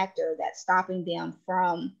big factor that's stopping them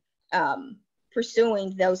from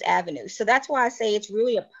pursuing those avenues. So that's why I say it's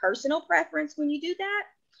really a personal preference when you do that.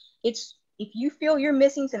 It's if you feel you're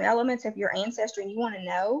missing some elements of your ancestry and you want to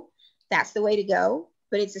know, that's the way to go.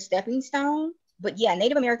 But it's a stepping stone. But yeah,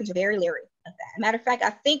 Native Americans are very leery of that. Matter of fact,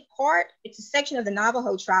 I think it's a section of the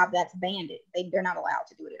Navajo tribe that's banned it. They're not allowed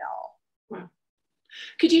to do it at all. Wow.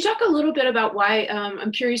 Could you talk a little bit about why,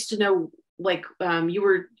 I'm curious to know,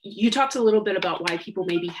 you talked a little bit about why people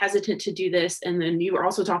may be hesitant to do this. And then you were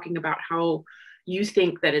also talking about how you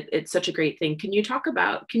think that it's such a great thing. Can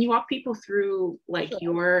you walk people through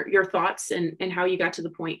sure. your thoughts and how you got to the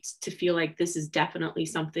point to feel like this is definitely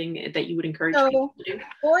something that you would encourage people to do?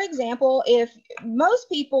 For example, if most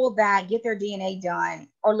people that get their DNA done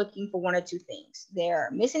are looking for one or two things, they're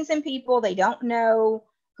missing some people, they don't know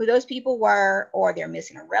who those people were, or they're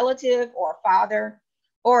missing a relative or a father,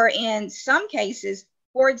 or in some cases,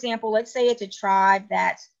 for example, let's say it's a tribe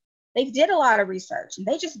that they did a lot of research and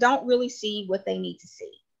they just don't really see what they need to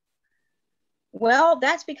see. Well,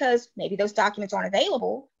 that's because maybe those documents aren't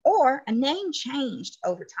available or a name changed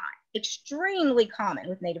over time. Extremely common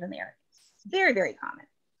with Native Americans. Very, very common.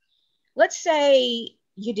 Let's say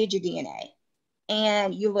you did your DNA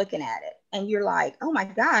and you're looking at it and you're like, oh my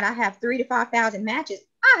God, I have 3,000 to 5,000 matches.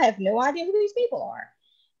 I have no idea who these people are.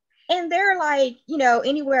 And they're like,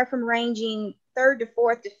 anywhere from ranging third to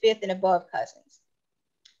fourth to fifth and above cousins.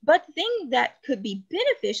 But the thing that could be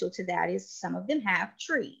beneficial to that is some of them have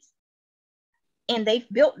trees and they've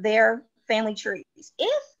built their family trees.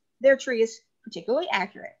 If their tree is particularly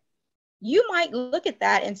accurate, you might look at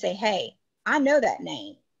that and say, hey, I know that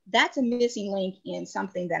name. That's a missing link in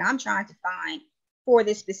something that I'm trying to find for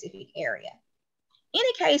this specific area. In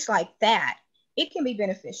a case like that, it can be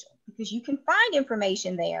beneficial because you can find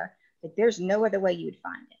information there that there's no other way you would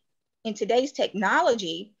find it. In today's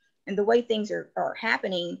technology and the way things are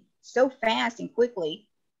happening so fast and quickly,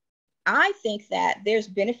 I think that there's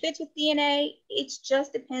benefits with DNA. It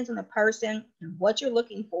just depends on the person and what you're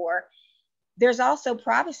looking for. There's also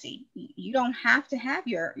privacy. You don't have to have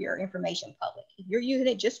your information public. If you're using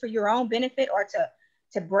it just for your own benefit or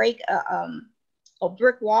to break a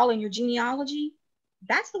brick wall in your genealogy,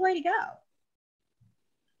 that's the way to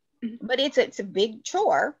go. But it's a big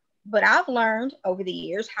chore but I've learned over the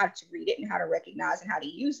years how to read it and how to recognize and how to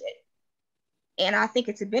use it. And I think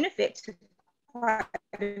it's a benefit to quite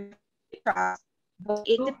a few tribes, but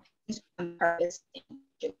it depends on the purpose.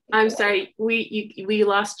 I'm sorry, we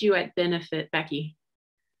lost you at benefit, Becky.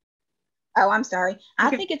 Oh, I'm sorry. I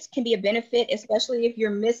think it can be a benefit, especially if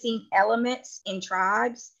you're missing elements in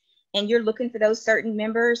tribes and you're looking for those certain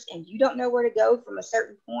members and you don't know where to go from a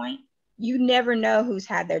certain point. You never know who's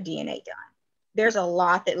had their DNA done. There's a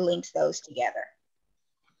lot that links those together.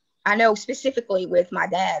 I know specifically with my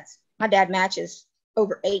dad matches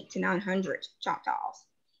over 800 to 900 Choctaws.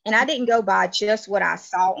 And I didn't go by just what I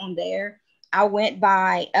saw on there. I went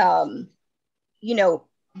by,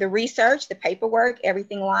 the research, the paperwork,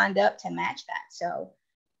 everything lined up to match that. So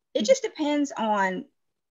it just depends on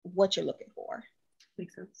what you're looking for.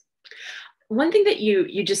 Makes sense. One thing that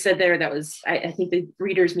you just said there that was, I think the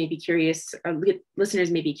readers may be curious, listeners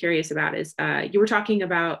may be curious about is you were talking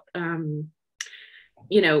about,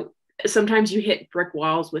 sometimes you hit brick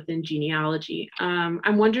walls within genealogy.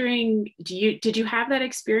 I'm wondering, did you have that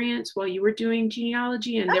experience while you were doing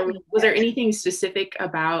genealogy? And was there anything specific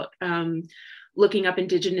about looking up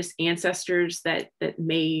Indigenous ancestors that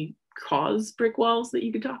may cause brick walls that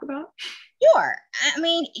you could talk about? Sure. I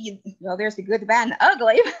mean, there's the good, the bad, and the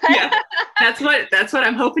ugly. Yeah, that's what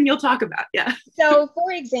I'm hoping you'll talk about. Yeah. So,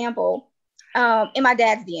 for example, in my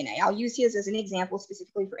dad's DNA, I'll use his as an example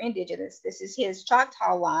specifically for Indigenous. This is his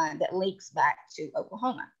Choctaw line that links back to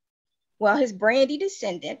Oklahoma. Well, his Brandy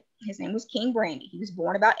descendant, his name was King Brandy. He was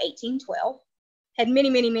born about 1812, had many,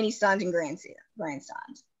 many, many sons and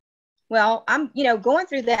grandsons. Well, I'm, going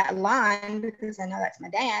through that line because I know that's my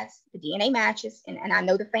dad's. The DNA matches, and I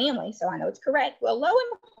know the family, so I know it's correct. Well, lo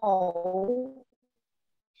and behold,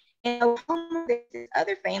 in Oklahoma, there's this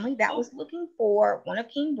other family that was looking for one of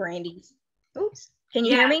King Brandy's. Oops, can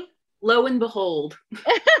you hear me? Lo and behold.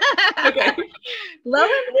 Okay. Lo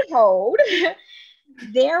and behold,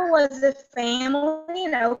 there was a family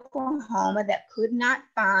in Oklahoma that could not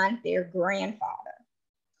find their grandfather,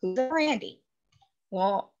 who's a Brandy.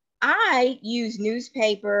 Well, I use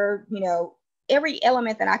newspaper, every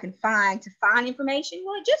element that I can find to find information.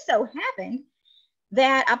 Well, it just so happened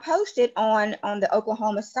that I posted on the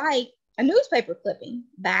Oklahoma site a newspaper clipping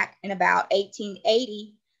back in about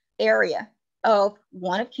 1880 area of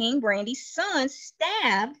one of King Brandy's sons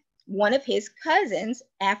stabbed one of his cousins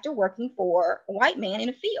after working for a white man in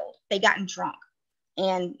a field. They gotten drunk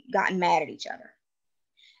and gotten mad at each other.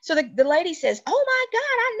 So the lady says, "Oh my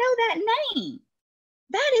God, I know that name.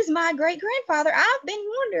 That is my great-grandfather. I've been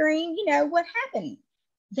wondering, what happened."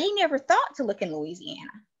 They never thought to look in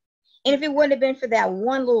Louisiana. And if it wouldn't have been for that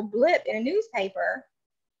one little blip in a newspaper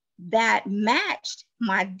that matched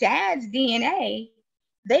my dad's DNA,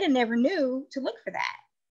 they'd have never knew to look for that.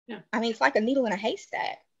 Yeah. I mean, it's like a needle in a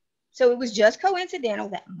haystack. So it was just coincidental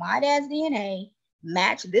that my dad's DNA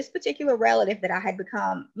matched this particular relative that I had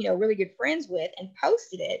become, really good friends with and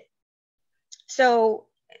posted it. So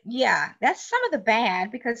yeah, that's some of the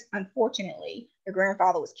bad because unfortunately the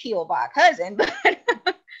grandfather was killed by a cousin, but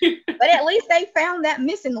but at least they found that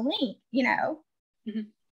missing link, mm-hmm.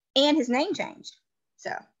 And his name changed.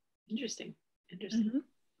 So interesting. Mm-hmm.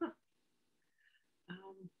 Huh.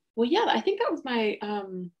 Well, yeah, I think that was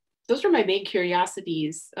those were my main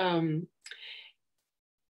curiosities. The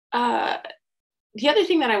other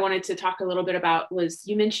thing that I wanted to talk a little bit about was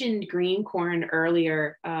you mentioned green corn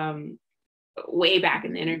earlier. Way back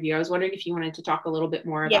in the interview. I was wondering if you wanted to talk a little bit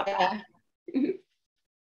more about that.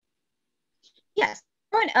 Yes.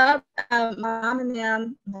 Growing up, my mom and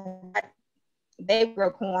them, they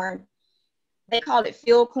grow corn. They called it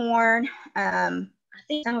field corn. I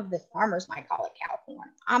think some of the farmers might call it cow corn.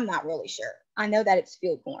 I'm not really sure. I know that it's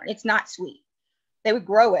field corn. It's not sweet. They would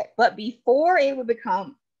grow it, but before it would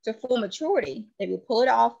become to full maturity, they would pull it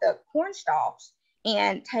off the corn stalks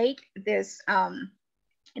and take this,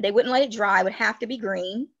 they wouldn't let it dry. It would have to be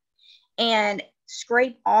green, and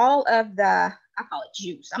scrape all of the, I call it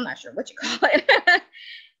juice, I'm not sure what you call it,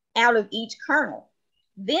 out of each kernel.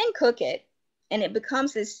 Then cook it, and it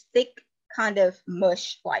becomes this thick kind of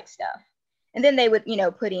mush like stuff. And then they would,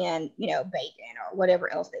 put in, bacon or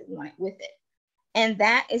whatever else they wanted with it. And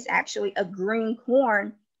that is actually a green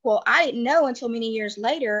corn. Well, I didn't know until many years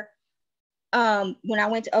later, when I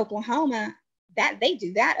went to Oklahoma, that they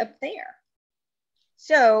do that up there.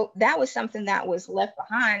 So that was something that was left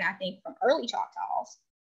behind, I think, from early Choctaws.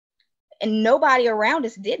 And nobody around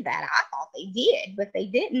us did that. I thought they did, but they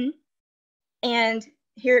didn't. And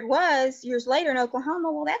here it was years later in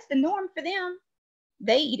Oklahoma. Well, that's the norm for them.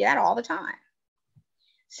 They eat that all the time.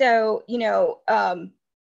 So,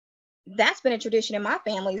 that's been a tradition in my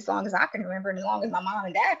family as long as I can remember and as long as my mom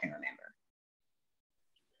and dad can remember.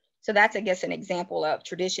 So that's, I guess, an example of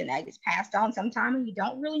tradition that gets passed on sometime and you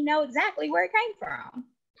don't really know exactly where it came from.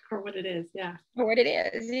 Or what it is, yeah. Or what it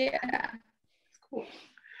is, yeah. Cool.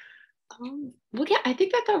 Well, yeah, I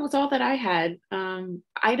think that was all that I had.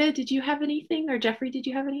 Ida, did you have anything? Or Jeffrey, did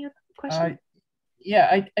you have any other questions?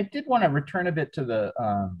 Yeah, I did want to return a bit to the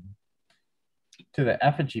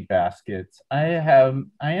effigy baskets. I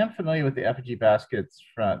am familiar with the effigy baskets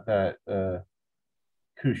from that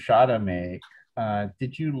Kushada make.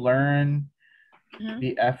 Did you learn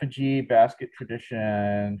the effigy basket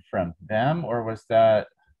tradition from them, or was that?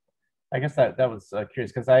 I guess that was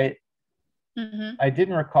curious because I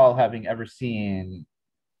didn't recall having ever seen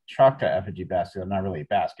Choctaw effigy basket. I'm not really a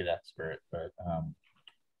basket expert, but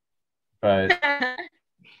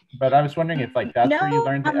I was wondering if like that's where you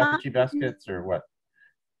learned the effigy baskets or what.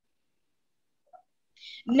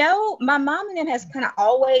 No, my mom and them has kind of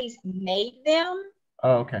always made them.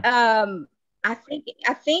 Oh, okay. I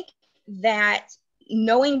think that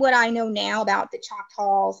knowing what I know now about the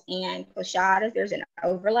Choctaws and Coshadas, there's an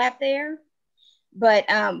overlap there. But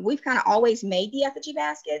we've kind of always made the effigy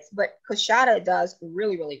baskets, but Coshada does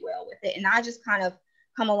really, really well with it. And I just kind of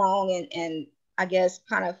come along and I guess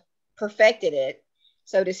kind of perfected it,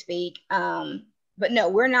 so to speak. But no,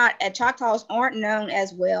 we're not, Choctaws aren't known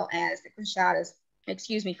as well as the Coshadas,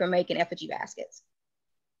 excuse me, for making effigy baskets.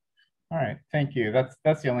 All right, thank you.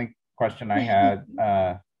 That's the only question I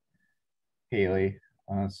had, Haley.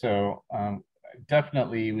 So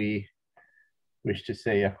definitely we wish to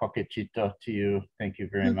say a kokechito to you. Thank you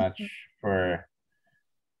very much for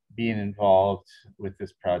being involved with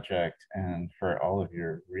this project and for all of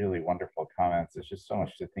your really wonderful comments. There's just so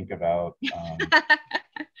much to think about.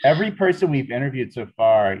 Every person we've interviewed so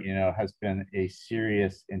far, you know, has been a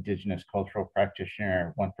serious Indigenous cultural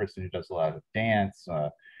practitioner, one person who does a lot of dance,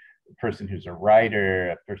 a person who's a writer,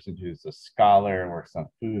 a person who's a scholar, works on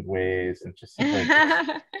foodways, and just seems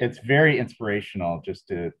like it's very inspirational just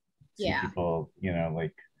to see people, you know,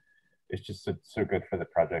 like it's just so good for the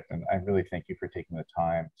project. And I really thank you for taking the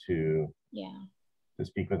time to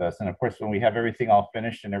speak with us. And of course, when we have everything all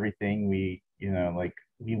finished and everything, we, you know, like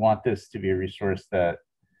we want this to be a resource that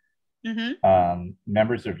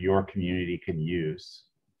members of your community can use,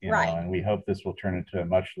 you know, and we hope this will turn into a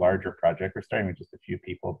much larger project. We're starting with just a few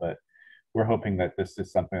people, but we're hoping that this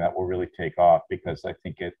is something that will really take off because I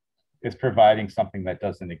think it is providing something that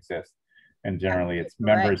doesn't exist. And generally it's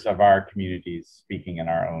members of our communities speaking in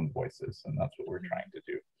our own voices. And that's what we're trying to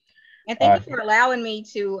do. And thank you for allowing me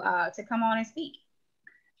to come on and speak.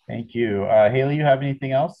 Thank you. Haley, you have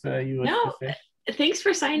anything else you wish to say? Thanks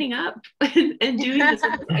for signing up and doing this.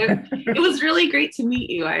 It was really great to meet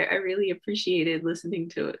you. I really appreciated listening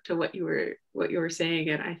to what you were saying,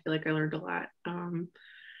 and I feel like I learned a lot.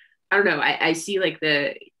 I don't know. I see like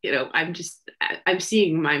you know, I'm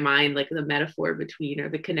seeing in my mind like the metaphor between or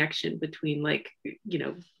the connection between like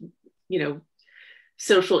you know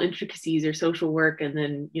social intricacies or social work and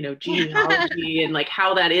then, you know, genealogy and like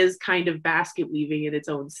how that is kind of basket weaving in its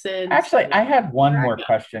own sense. Actually, I had one more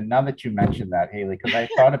question now that you mentioned that, Haley, because I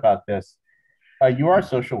thought about this. You are a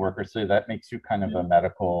social worker, so that makes you kind of a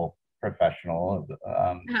medical professional.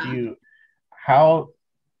 How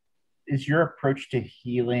is your approach to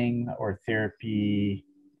healing or therapy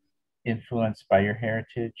influenced by your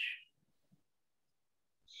heritage?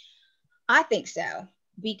 I think so,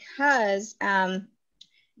 because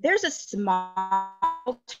there's a small,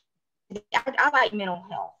 I like mental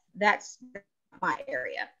health. That's my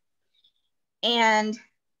area. And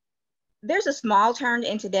there's a small turn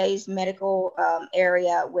in today's medical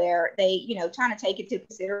area where they, you know, trying to take into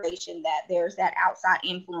consideration that there's that outside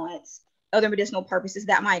influence, other medicinal purposes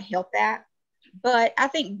that might help that. But I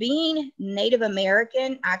think being Native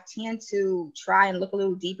American, I tend to try and look a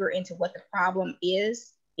little deeper into what the problem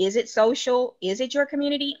is. Is it social? Is it your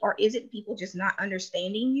community? Or is it people just not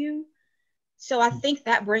understanding you? So I think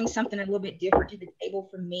that brings something a little bit different to the table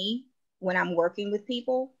for me when I'm working with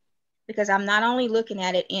people, because I'm not only looking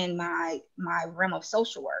at it in my realm of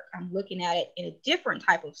social work, I'm looking at it in a different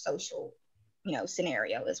type of social, you know,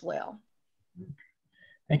 scenario as well.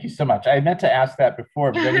 Thank you so much. I meant to ask that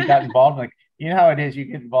before, but then we got involved. Like, you know how it is, you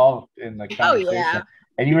get involved in the conversation.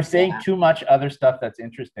 And you were saying too much other stuff that's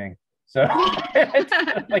interesting. So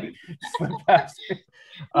like slip past.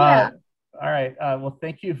 All right. Well,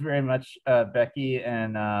 thank you very much, Becky,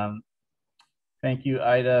 and thank you,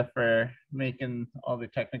 Ida, for making all the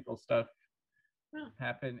technical stuff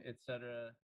happen, etc.